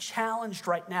being challenged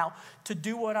right now to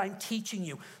do what I'm teaching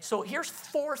you. So here's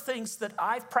 4 things that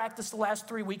I've practiced the last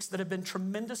 3 weeks that have been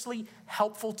tremendously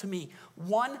helpful to me.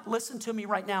 1, listen to me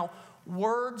right now.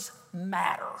 Words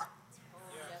matter.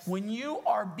 When you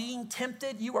are being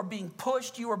tempted, you are being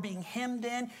pushed, you are being hemmed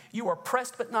in, you are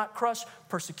pressed but not crushed,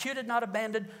 persecuted, not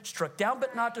abandoned, struck down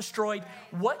but not destroyed,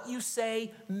 what you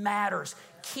say matters.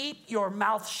 Keep your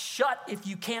mouth shut if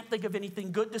you can't think of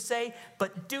anything good to say,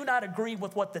 but do not agree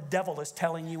with what the devil is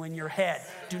telling you in your head.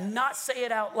 Do not say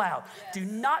it out loud. Do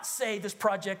not say this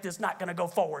project is not going to go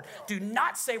forward. Do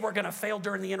not say we're going to fail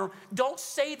during the interim. Don't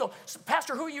say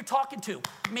Pastor, who are you talking to?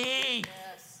 Me.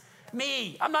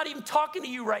 Me. I'm not even talking to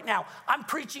you right now. I'm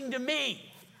preaching to me.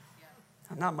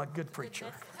 And I'm a good preacher.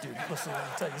 Dude, listen,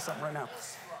 I'll tell you something right now.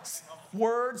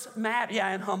 Words matter. Yeah,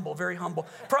 and humble, very humble.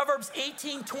 Proverbs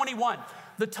 18:21.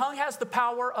 The tongue has the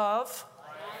power of,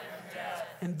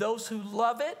 and those who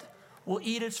love it will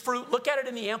eat its fruit. Look at it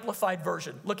in the Amplified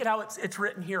Version. Look at how it's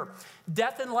written here.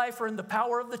 Death and life are in the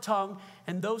power of the tongue,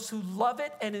 and those who love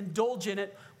it and indulge in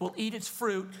it will eat its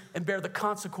fruit and bear the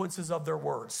consequences of their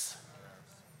words.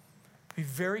 Be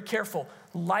very careful.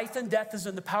 Life and death is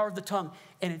in the power of the tongue,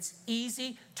 and it's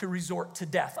easy to resort to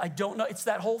death. I don't know. It's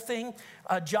that whole thing.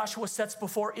 Joshua sets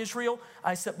before Israel.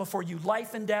 I set before you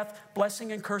life and death,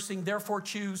 blessing and cursing. Therefore,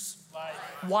 choose life.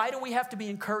 Why do we have to be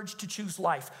encouraged to choose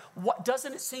life?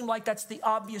 Doesn't it seem like that's the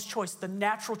obvious choice, the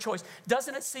natural choice?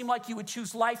 Doesn't it seem like you would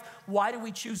choose life? Why do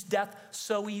we choose death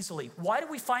so easily? Why do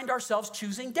we find ourselves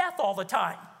choosing death all the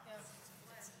time?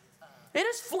 It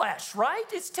is flesh, right?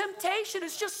 It's temptation.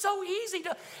 It's just so easy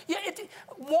to,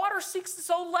 water seeks its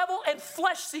own level and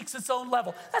flesh seeks its own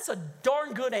level. That's a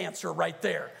darn good answer right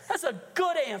there. That's a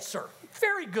good answer.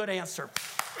 Very good answer.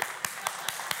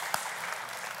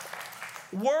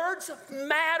 Words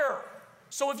matter.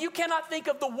 So if you cannot think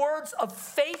of the words of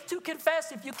faith to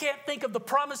confess, if you can't think of the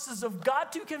promises of God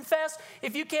to confess,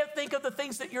 if you can't think of the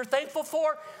things that you're thankful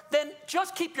for, then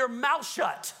just keep your mouth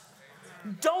shut.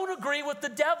 Don't agree with the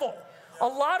devil. A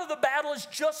lot of the battle is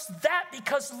just that,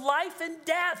 because life and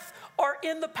death are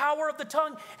in the power of the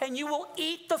tongue, and you will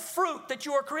eat the fruit that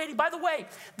you are creating. By the way,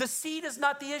 the seed is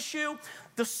not the issue.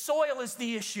 The soil is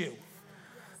the issue.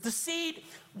 The seed,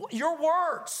 your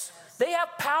words, they have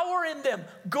power in them,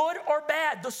 good or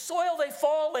bad. The soil they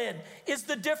fall in is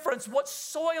the difference. What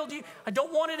soil do you, I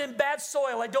don't want it in bad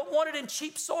soil. I don't want it in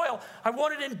cheap soil. I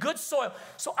want it in good soil.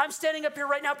 So I'm standing up here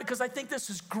right now because I think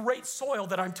this is great soil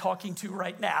that I'm talking to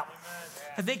right now.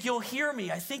 I think you'll hear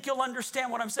me. I think you'll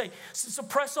understand what I'm saying. So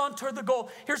press on toward the goal.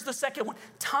 Here's the second one.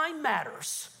 Time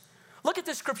matters. Look at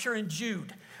this scripture in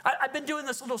Jude. I've been doing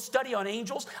this little study on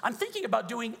angels. I'm thinking about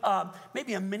doing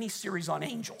maybe a mini series on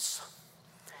angels.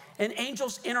 And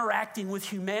angels interacting with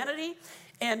humanity.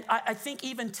 And I think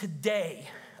even today,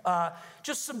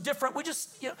 just some different,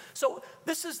 so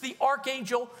this is the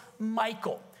Archangel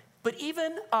Michael. But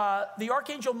even the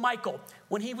Archangel Michael,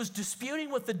 when he was disputing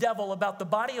with the devil about the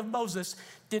body of Moses,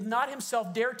 did not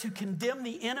himself dare to condemn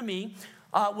the enemy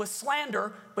with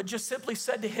slander, but just simply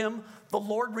said to him, "The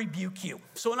Lord rebuke you."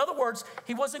 So in other words,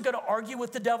 he wasn't going to argue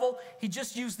with the devil. He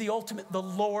just used the ultimate, "The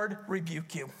Lord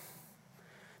rebuke you."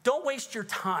 Don't waste your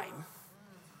time.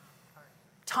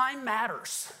 Time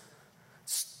matters.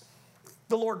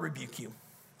 The Lord rebuke you.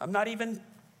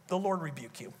 The Lord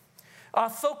rebuke you.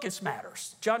 Focus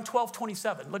matters. John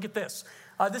 12:27. Look at this.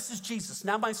 This is Jesus.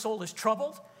 "Now my soul is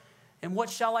troubled. And what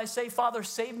shall I say? Father,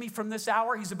 save me from this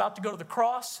hour." He's about to go to the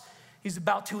cross. He's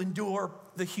about to endure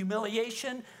the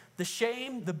humiliation, the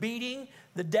shame, the beating,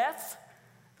 the death.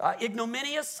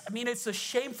 Ignominious. It's a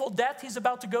shameful death he's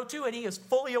about to go to, and he is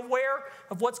fully aware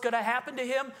of what's going to happen to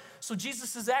him. So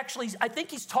Jesus is actually, I think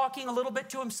he's talking a little bit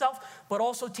to himself, but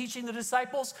also teaching the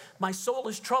disciples, "My soul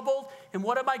is troubled, and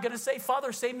what am I going to say?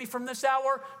 Father, save me from this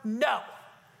hour?" No.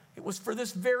 It was for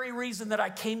this very reason that I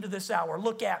came to this hour.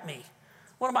 Look at me.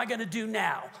 What am I going to do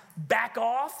now? Back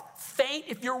off? Faint?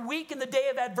 If you're weak in the day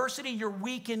of adversity, you're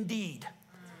weak indeed.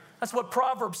 That's what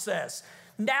Proverbs says.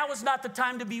 Now is not the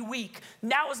time to be weak.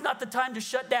 Now is not the time to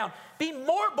shut down. Be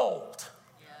more bold.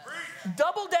 Yes.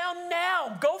 Double down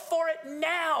now. Go for it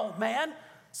now, man.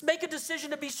 Let's make a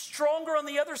decision to be stronger on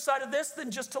the other side of this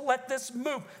than just to let this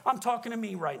move. I'm talking to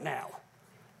me right now.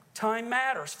 Time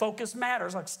matters. Focus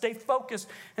matters. Like, stay focused.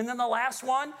 And then the last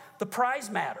one, the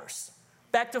prize matters.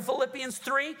 Back to Philippians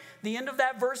 3, the end of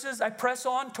that verse is, "I press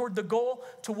on toward the goal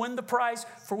to win the prize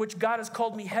for which God has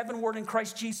called me heavenward in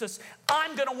Christ Jesus."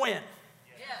 I'm going to win.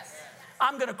 Yes.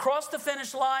 I'm going to cross the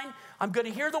finish line. I'm going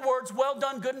to hear the words, "Well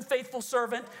done, good and faithful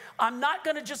servant." I'm not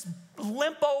going to just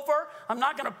limp over. I'm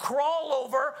not going to crawl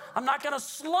over. I'm not going to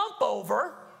slump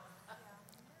over.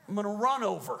 I'm going to run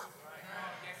over.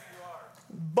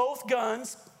 Both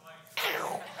guns,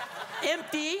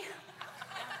 empty,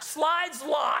 slides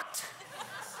locked,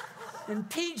 and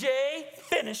PJ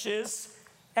finishes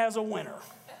as a winner.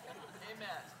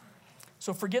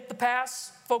 So forget the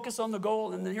past, focus on the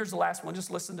goal, and then here's the last one.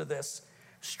 Just listen to this.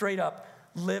 Straight up,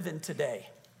 live in today.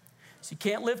 So you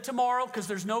can't live tomorrow because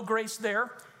there's no grace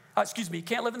there. You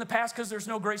can't live in the past because there's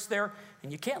no grace there,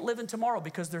 and you can't live in tomorrow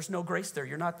because there's no grace there.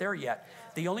 You're not there yet.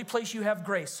 The only place you have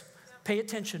grace, pay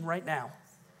attention right now.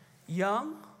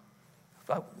 Young,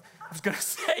 I was going to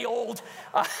say old.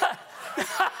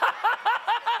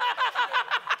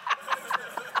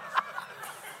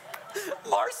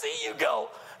 Marcy, you go.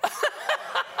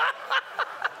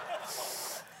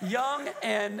 Young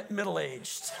and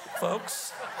middle-aged,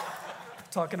 folks.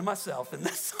 Talking to myself, and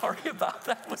sorry about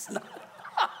that. Was not.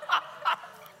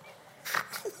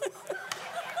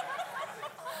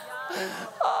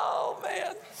 Oh,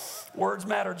 man. Words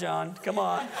matter, John. Come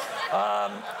on.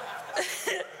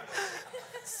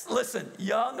 Listen,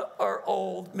 young or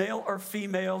old, male or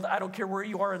female, I don't care where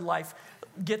you are in life.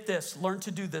 Get this. Learn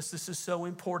to do this. This is so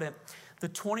important. The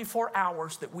 24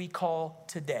 hours that we call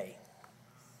today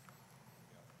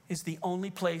is the only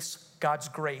place God's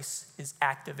grace is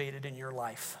activated in your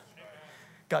life.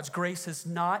 God's grace is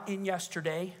not in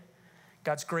yesterday.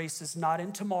 God's grace is not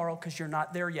in tomorrow because you're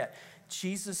not there yet.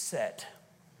 Jesus said,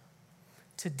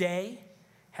 today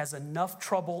has enough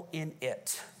trouble in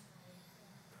it.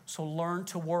 So learn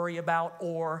to worry about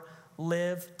or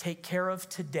live, take care of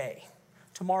today.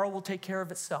 Tomorrow will take care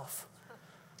of itself.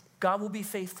 God will be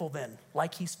faithful then,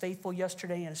 like he's faithful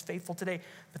yesterday and is faithful today.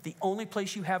 But the only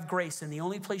place you have grace and the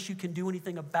only place you can do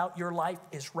anything about your life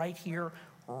is right here,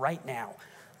 right now.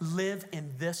 Live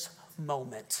in this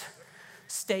moment.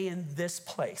 stay in this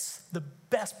place. The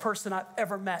best person I've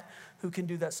ever met who can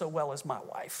do that so well is my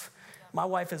wife. My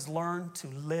wife has learned to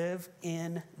live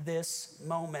in this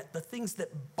moment. The things that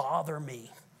bother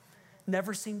me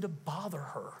never seem to bother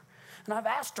her. And I've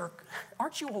asked her,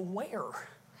 aren't you aware?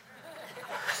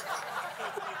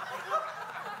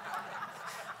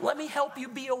 Let me help you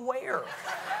be aware.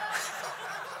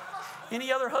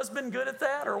 Any other husband good at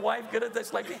that or wife good at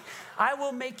this like me? I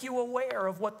will make you aware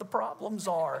of what the problems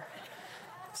are.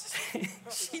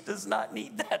 She does not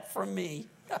need that from me.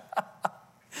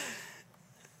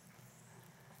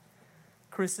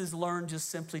 Chris has learned just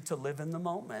simply to live in the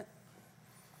moment.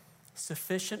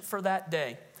 Sufficient for that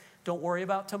day. Don't worry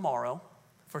about tomorrow,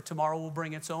 for tomorrow will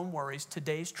bring its own worries.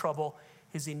 Today's trouble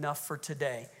is enough for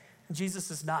today.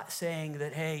 Jesus is not saying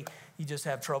that, hey, you just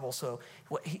have trouble. So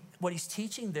what he's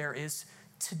teaching there is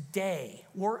today.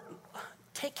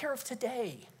 Take care of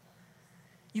today.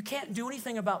 You can't do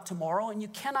anything about tomorrow, and you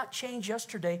cannot change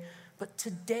yesterday, but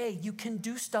today you can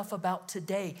do stuff about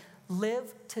today.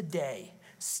 Live today.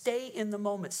 Stay in the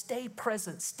moment. Stay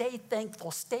present. Stay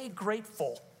thankful. Stay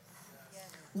grateful.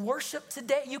 Worship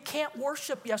today. You can't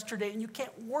worship yesterday, and you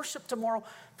can't worship tomorrow,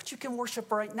 but you can worship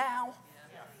right now.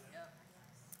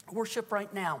 Worship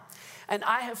right now. And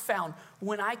I have found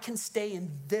when I can stay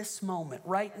in this moment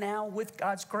right now with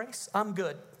God's grace, I'm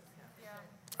good.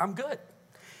 I'm good.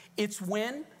 It's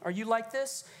when, are you like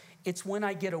this? It's when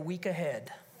I get a week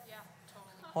ahead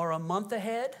or a month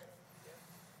ahead.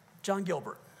 John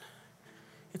Gilbert.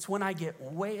 It's when I get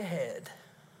way ahead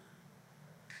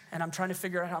and I'm trying to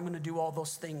figure out how I'm going to do all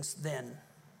those things then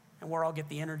and where I'll get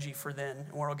the energy for then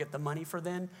and where I'll get the money for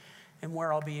then and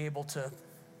where I'll be able to,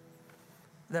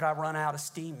 that I run out of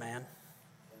steam, man,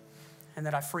 and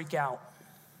that I freak out.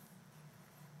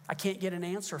 I can't get an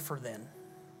answer for then.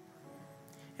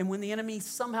 And when the enemy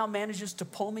somehow manages to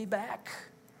pull me back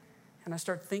and I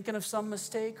start thinking of some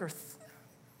mistake or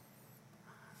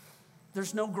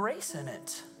there's no grace in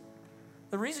it.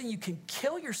 The reason you can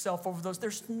kill yourself over those,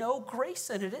 there's no grace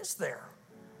in it, is there?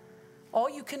 All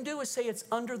you can do is say it's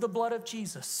under the blood of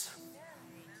Jesus.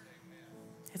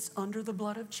 It's under the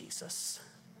blood of Jesus.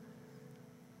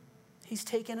 He's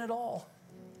taken it all.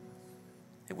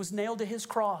 It was nailed to his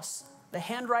cross. The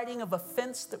handwriting of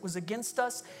offense that was against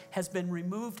us has been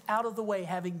removed out of the way,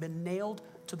 having been nailed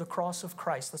to the cross of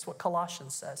Christ. That's what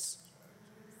Colossians says.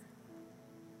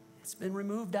 It's been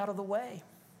removed out of the way.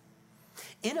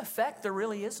 In effect, there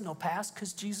really is no past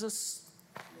because Jesus,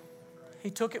 he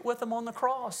took it with him on the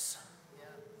cross.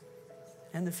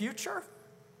 And the future,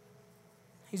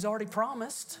 he's already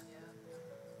promised.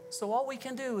 So all we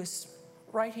can do is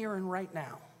right here and right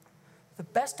now. The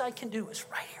best I can do is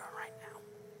right here and right now.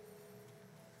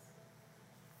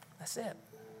 That's it.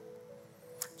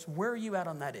 So where are you at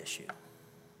on that issue?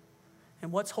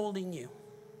 And what's holding you?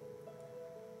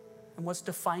 And what's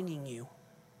defining you?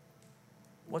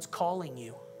 What's calling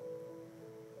you?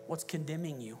 What's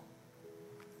condemning you?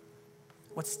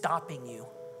 What's stopping you?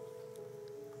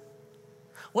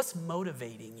 What's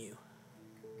motivating you?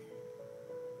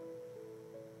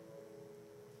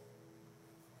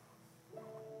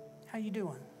 How you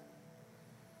doing?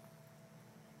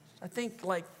 I think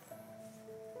like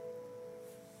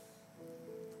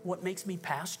what makes me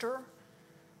pastor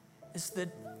is that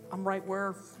I'm right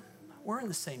where we're in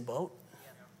the same boat.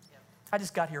 I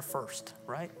just got here first,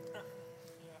 right?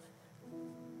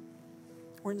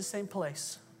 We're in the same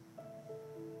place.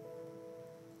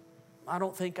 I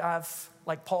don't think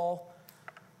like Paul,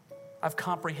 I've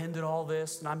comprehended all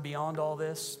this and I'm beyond all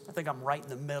this. I think I'm right in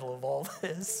the middle of all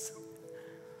this.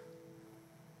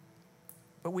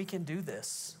 But we can do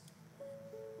this.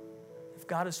 If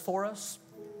God is for us,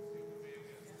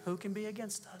 who can be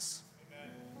against us?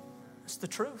 It's the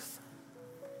truth.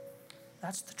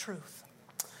 That's the truth.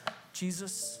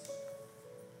 Jesus.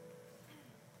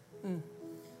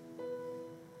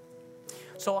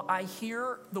 So I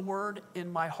hear the word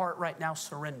in my heart right now,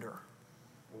 surrender.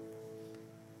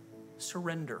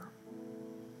 Surrender.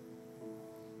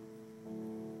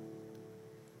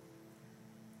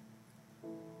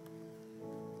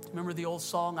 Remember the old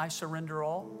song, I surrender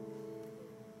all?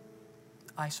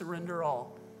 I surrender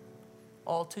all.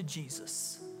 All to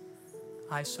Jesus.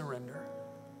 I surrender.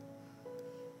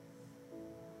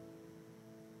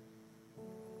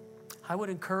 I would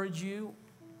encourage you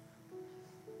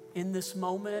in this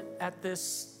moment, at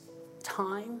this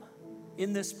time,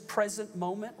 in this present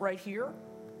moment right here,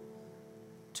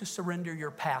 to surrender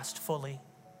your past fully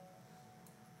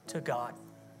to God.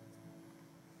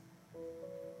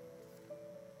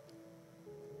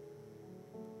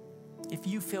 If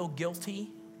you feel guilty,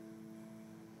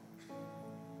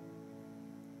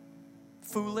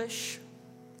 foolish,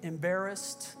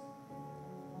 embarrassed,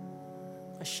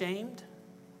 ashamed,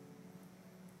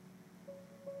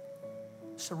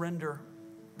 surrender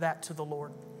that to the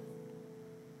Lord.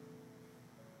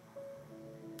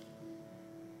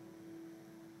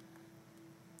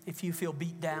 If you feel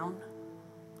beat down,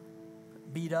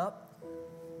 beat up,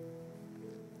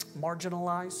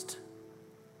 marginalized,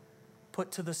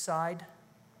 put to the side,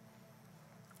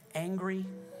 angry,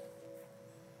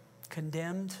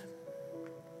 condemned,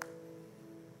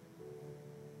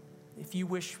 if you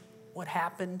wish what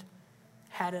happened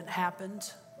hadn't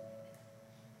happened,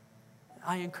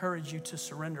 I encourage you to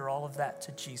surrender all of that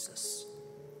to Jesus.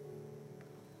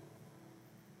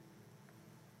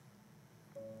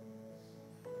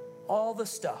 All the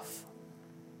stuff,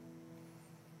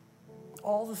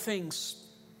 all the things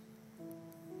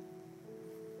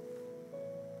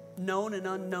known and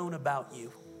unknown about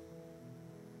you,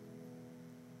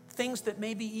 things that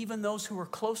maybe even those who are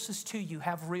closest to you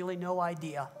have really no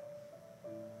idea.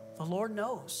 The Lord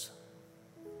knows.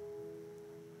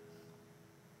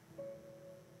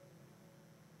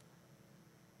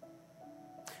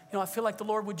 You know, I feel like the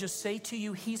Lord would just say to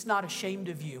you, He's not ashamed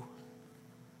of you.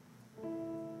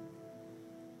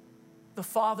 The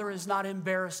Father is not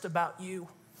embarrassed about you.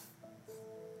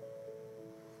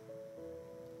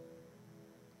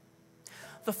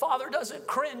 The Father doesn't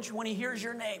cringe when He hears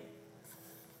your name.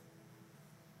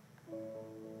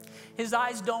 His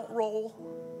eyes don't roll,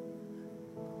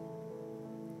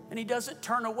 and He doesn't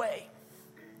turn away.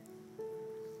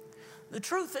 The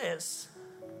truth is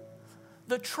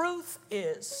that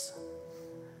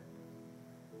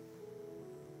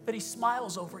He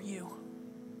smiles over you,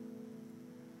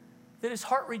 that His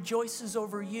heart rejoices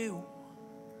over you.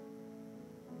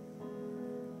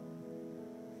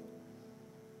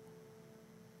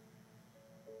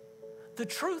 The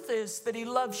truth is that He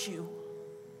loves you.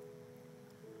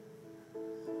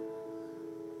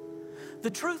 The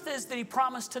truth is that He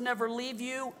promised to never leave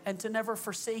you and to never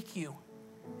forsake you.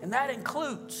 And that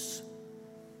includes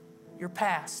your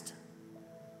past.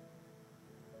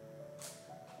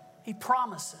 He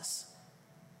promises.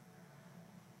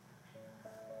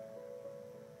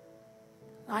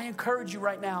 I encourage you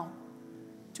right now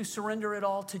to surrender it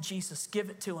all to Jesus. Give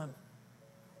it to Him.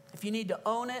 If you need to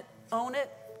own it, own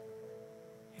it.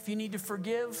 If you need to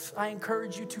forgive, I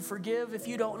encourage you to forgive. If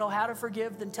you don't know how to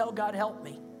forgive, then tell God, help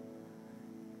me.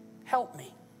 Help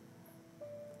me.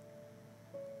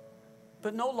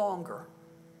 But no longer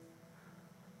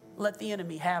let the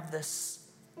enemy have this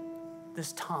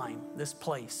time, this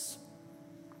place.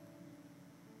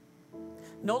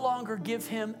 No longer give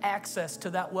him access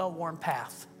to that well-worn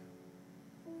path.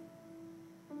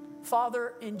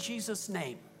 Father, in Jesus'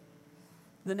 name,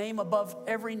 the name above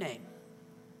every name,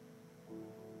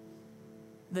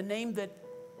 the name that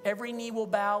every knee will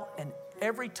bow and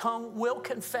every tongue will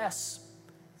confess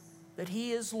that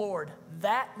He is Lord,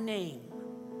 that name,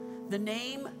 the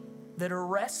name that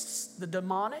arrests the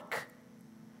demonic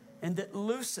and that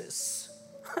looses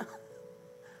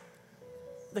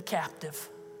the captive.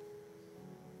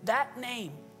 That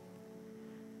name,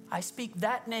 I speak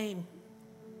that name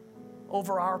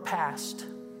over our past,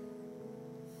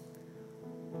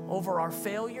 over our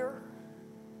failure,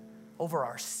 over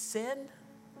our sin,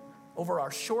 over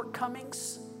our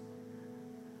shortcomings,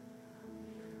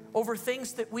 over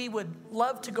things that we would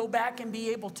love to go back and be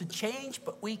able to change,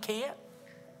 but we can't.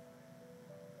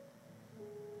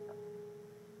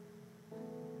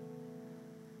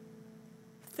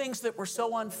 Things that were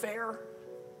so unfair,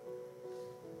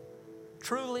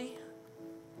 truly.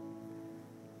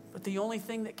 But the only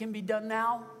thing that can be done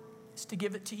now is to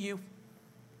give it to you.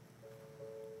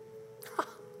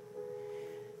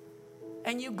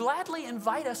 And you gladly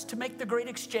invite us to make the great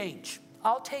exchange.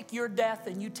 I'll take your death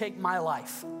and you take my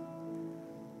life.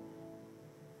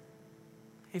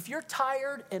 If you're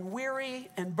tired and weary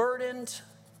and burdened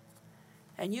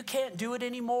and you can't do it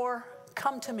anymore,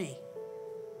 come to me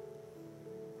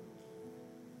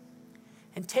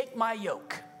and take my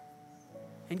yoke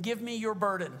and give me your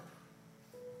burden.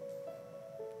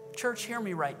 Church, hear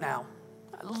me right now.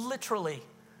 Literally,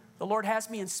 the Lord has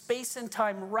me in space and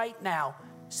time right now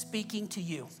speaking to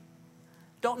you.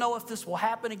 Don't know if this will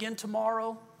happen again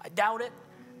tomorrow. I doubt it.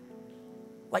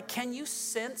 Like, can you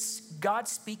sense God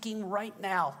speaking right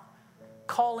now,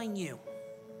 calling you,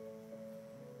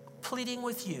 pleading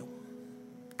with you?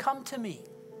 Come to me.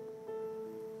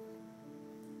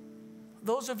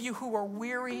 Those of you who are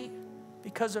weary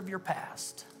because of your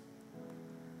past,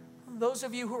 those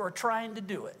of you who are trying to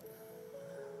do it,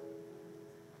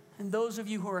 and those of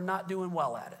you who are not doing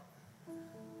well at it,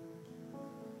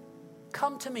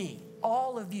 come to me,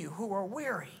 all of you who are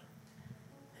weary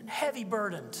and heavy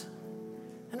burdened,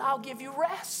 and I'll give you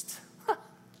rest.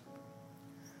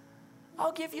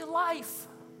 I'll give you life.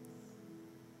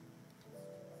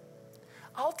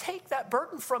 I'll take that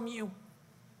burden from you,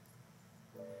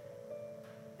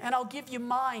 and I'll give you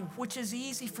mine, which is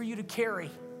easy for you to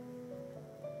carry.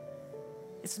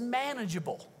 It's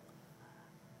manageable.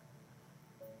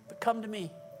 But come to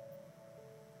me.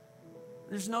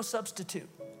 There's no substitute.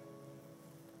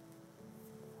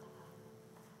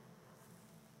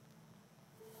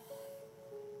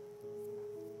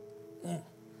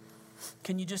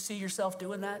 Can you just see yourself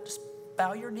doing that? Just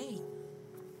bow your knee.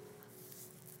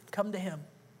 Come to him.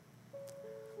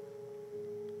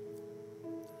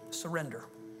 Surrender.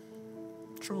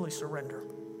 Truly surrender.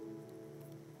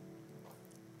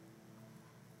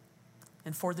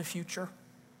 And for the future,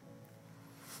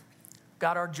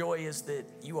 God, our joy is that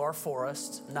you are for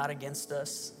us, not against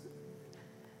us.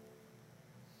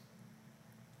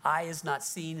 Eye is not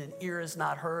seen, and ear is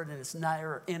not heard, and it's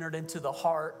never entered into the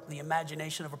heart, the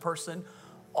imagination of a person,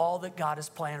 all that God has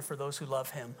planned for those who love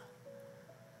him.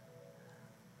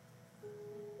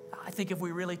 I think if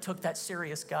we really took that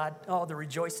serious, God, the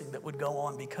rejoicing that would go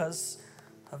on because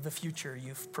of the future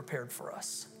you've prepared for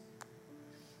us.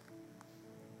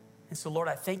 And so, Lord,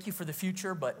 I thank you for the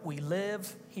future, but we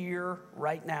live here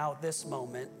right now, this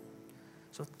moment.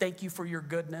 So thank you for your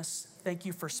goodness. Thank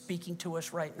you for speaking to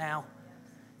us right now.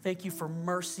 Thank you for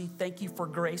mercy. Thank you for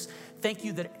grace. Thank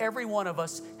you that every one of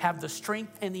us have the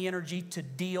strength and the energy to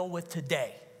deal with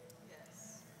today.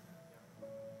 Yes.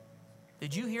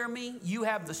 Did you hear me? You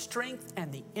have the strength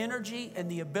and the energy and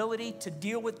the ability to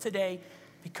deal with today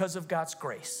because of God's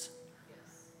grace.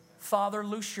 Yes. Father,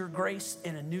 loose your grace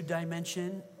in a new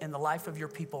dimension in the life of your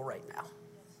people right now.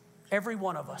 Every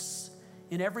one of us,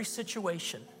 in every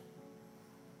situation,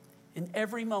 in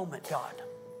every moment, God.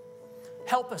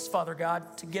 Help us, Father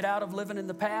God, to get out of living in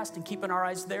the past and keeping our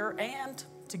eyes there, and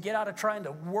to get out of trying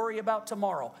to worry about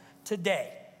tomorrow.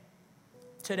 Today.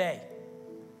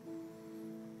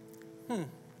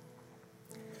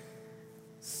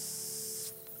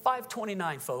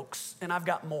 5:29, folks, and I've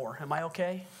got more. Am I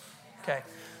okay? Okay.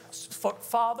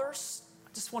 Fathers, I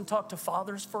just want to talk to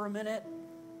fathers for a minute.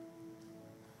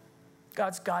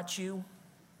 God's got you.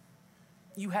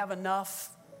 You have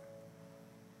enough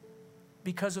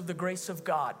because of the grace of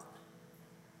God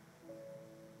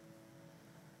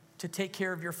to take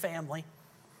care of your family,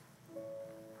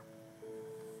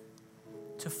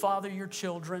 to father your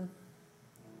children.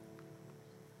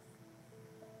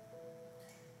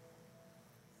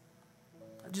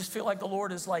 I just feel like the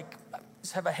Lord is like,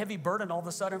 just have a heavy burden all of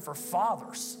a sudden for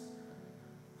fathers.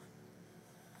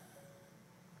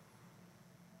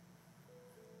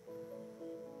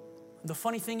 The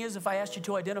funny thing is, if I asked you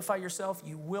to identify yourself,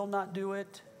 you will not do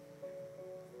it.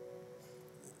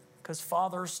 Because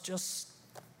fathers they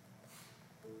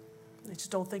just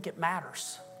don't think it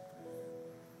matters.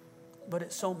 But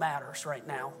it so matters right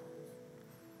now.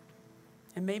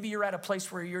 And maybe you're at a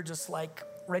place where you're just like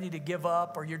ready to give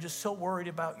up, or you're just so worried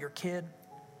about your kid.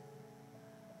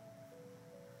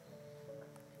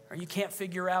 Or you can't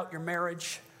figure out your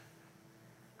marriage.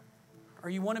 Or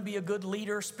you want to be a good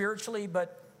leader spiritually,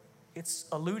 but it's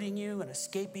eluding you and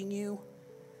escaping you.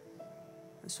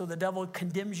 And so the devil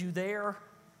condemns you there.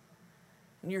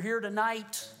 And you're here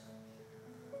tonight,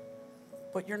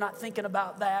 but you're not thinking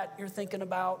about that. You're thinking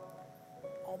about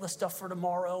all the stuff for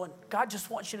tomorrow. And God just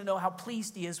wants you to know how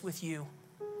pleased he is with you.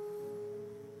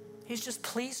 He's just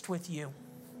pleased with you.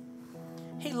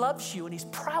 He loves you and he's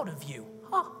proud of you.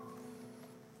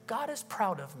 God is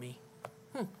proud of me.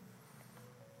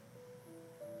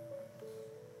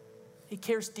 He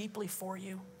cares deeply for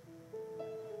you.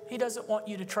 He doesn't want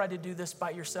you to try to do this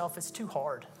by yourself. It's too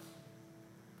hard.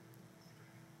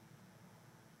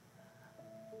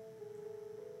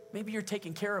 Maybe you're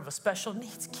taking care of a special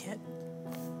needs kid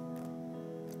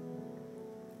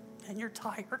and you're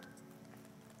tired.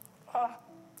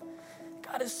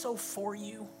 God is so for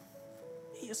you.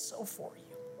 He is so for you.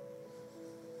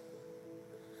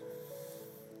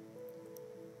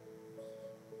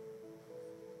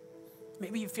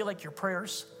 Maybe you feel like your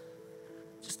prayers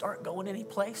just aren't going any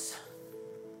place.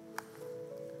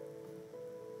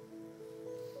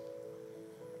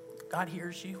 God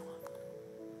hears you,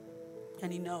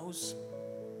 and he knows.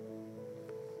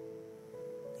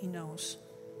 He knows.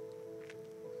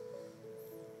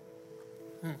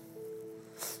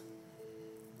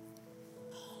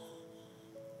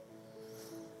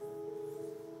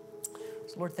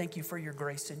 So Lord, thank you for your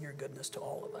grace and your goodness to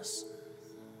all of us.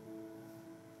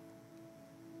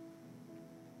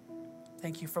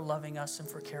 Thank you for loving us and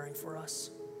for caring for us.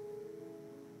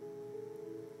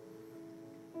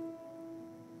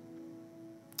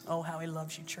 Oh, how he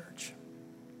loves you, church.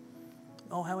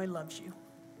 Oh, how he loves you.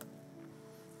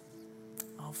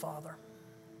 Oh, Father,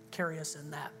 carry us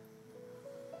in that.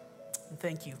 And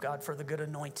thank you, God, for the good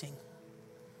anointing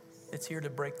that's here to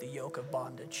break the yoke of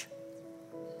bondage.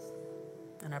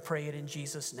 And I pray it in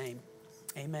Jesus' name.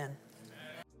 Amen.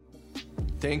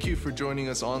 Thank you for joining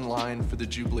us online for the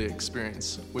Jubilee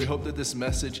Experience. We hope that this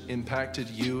message impacted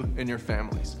you and your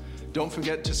families. Don't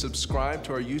forget to subscribe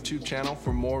to our YouTube channel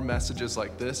for more messages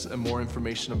like this and more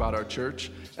information about our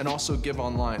church, and also give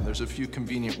online. There's a few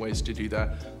convenient ways to do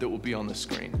that will be on the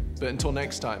screen. But until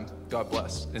next time, God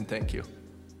bless and thank you.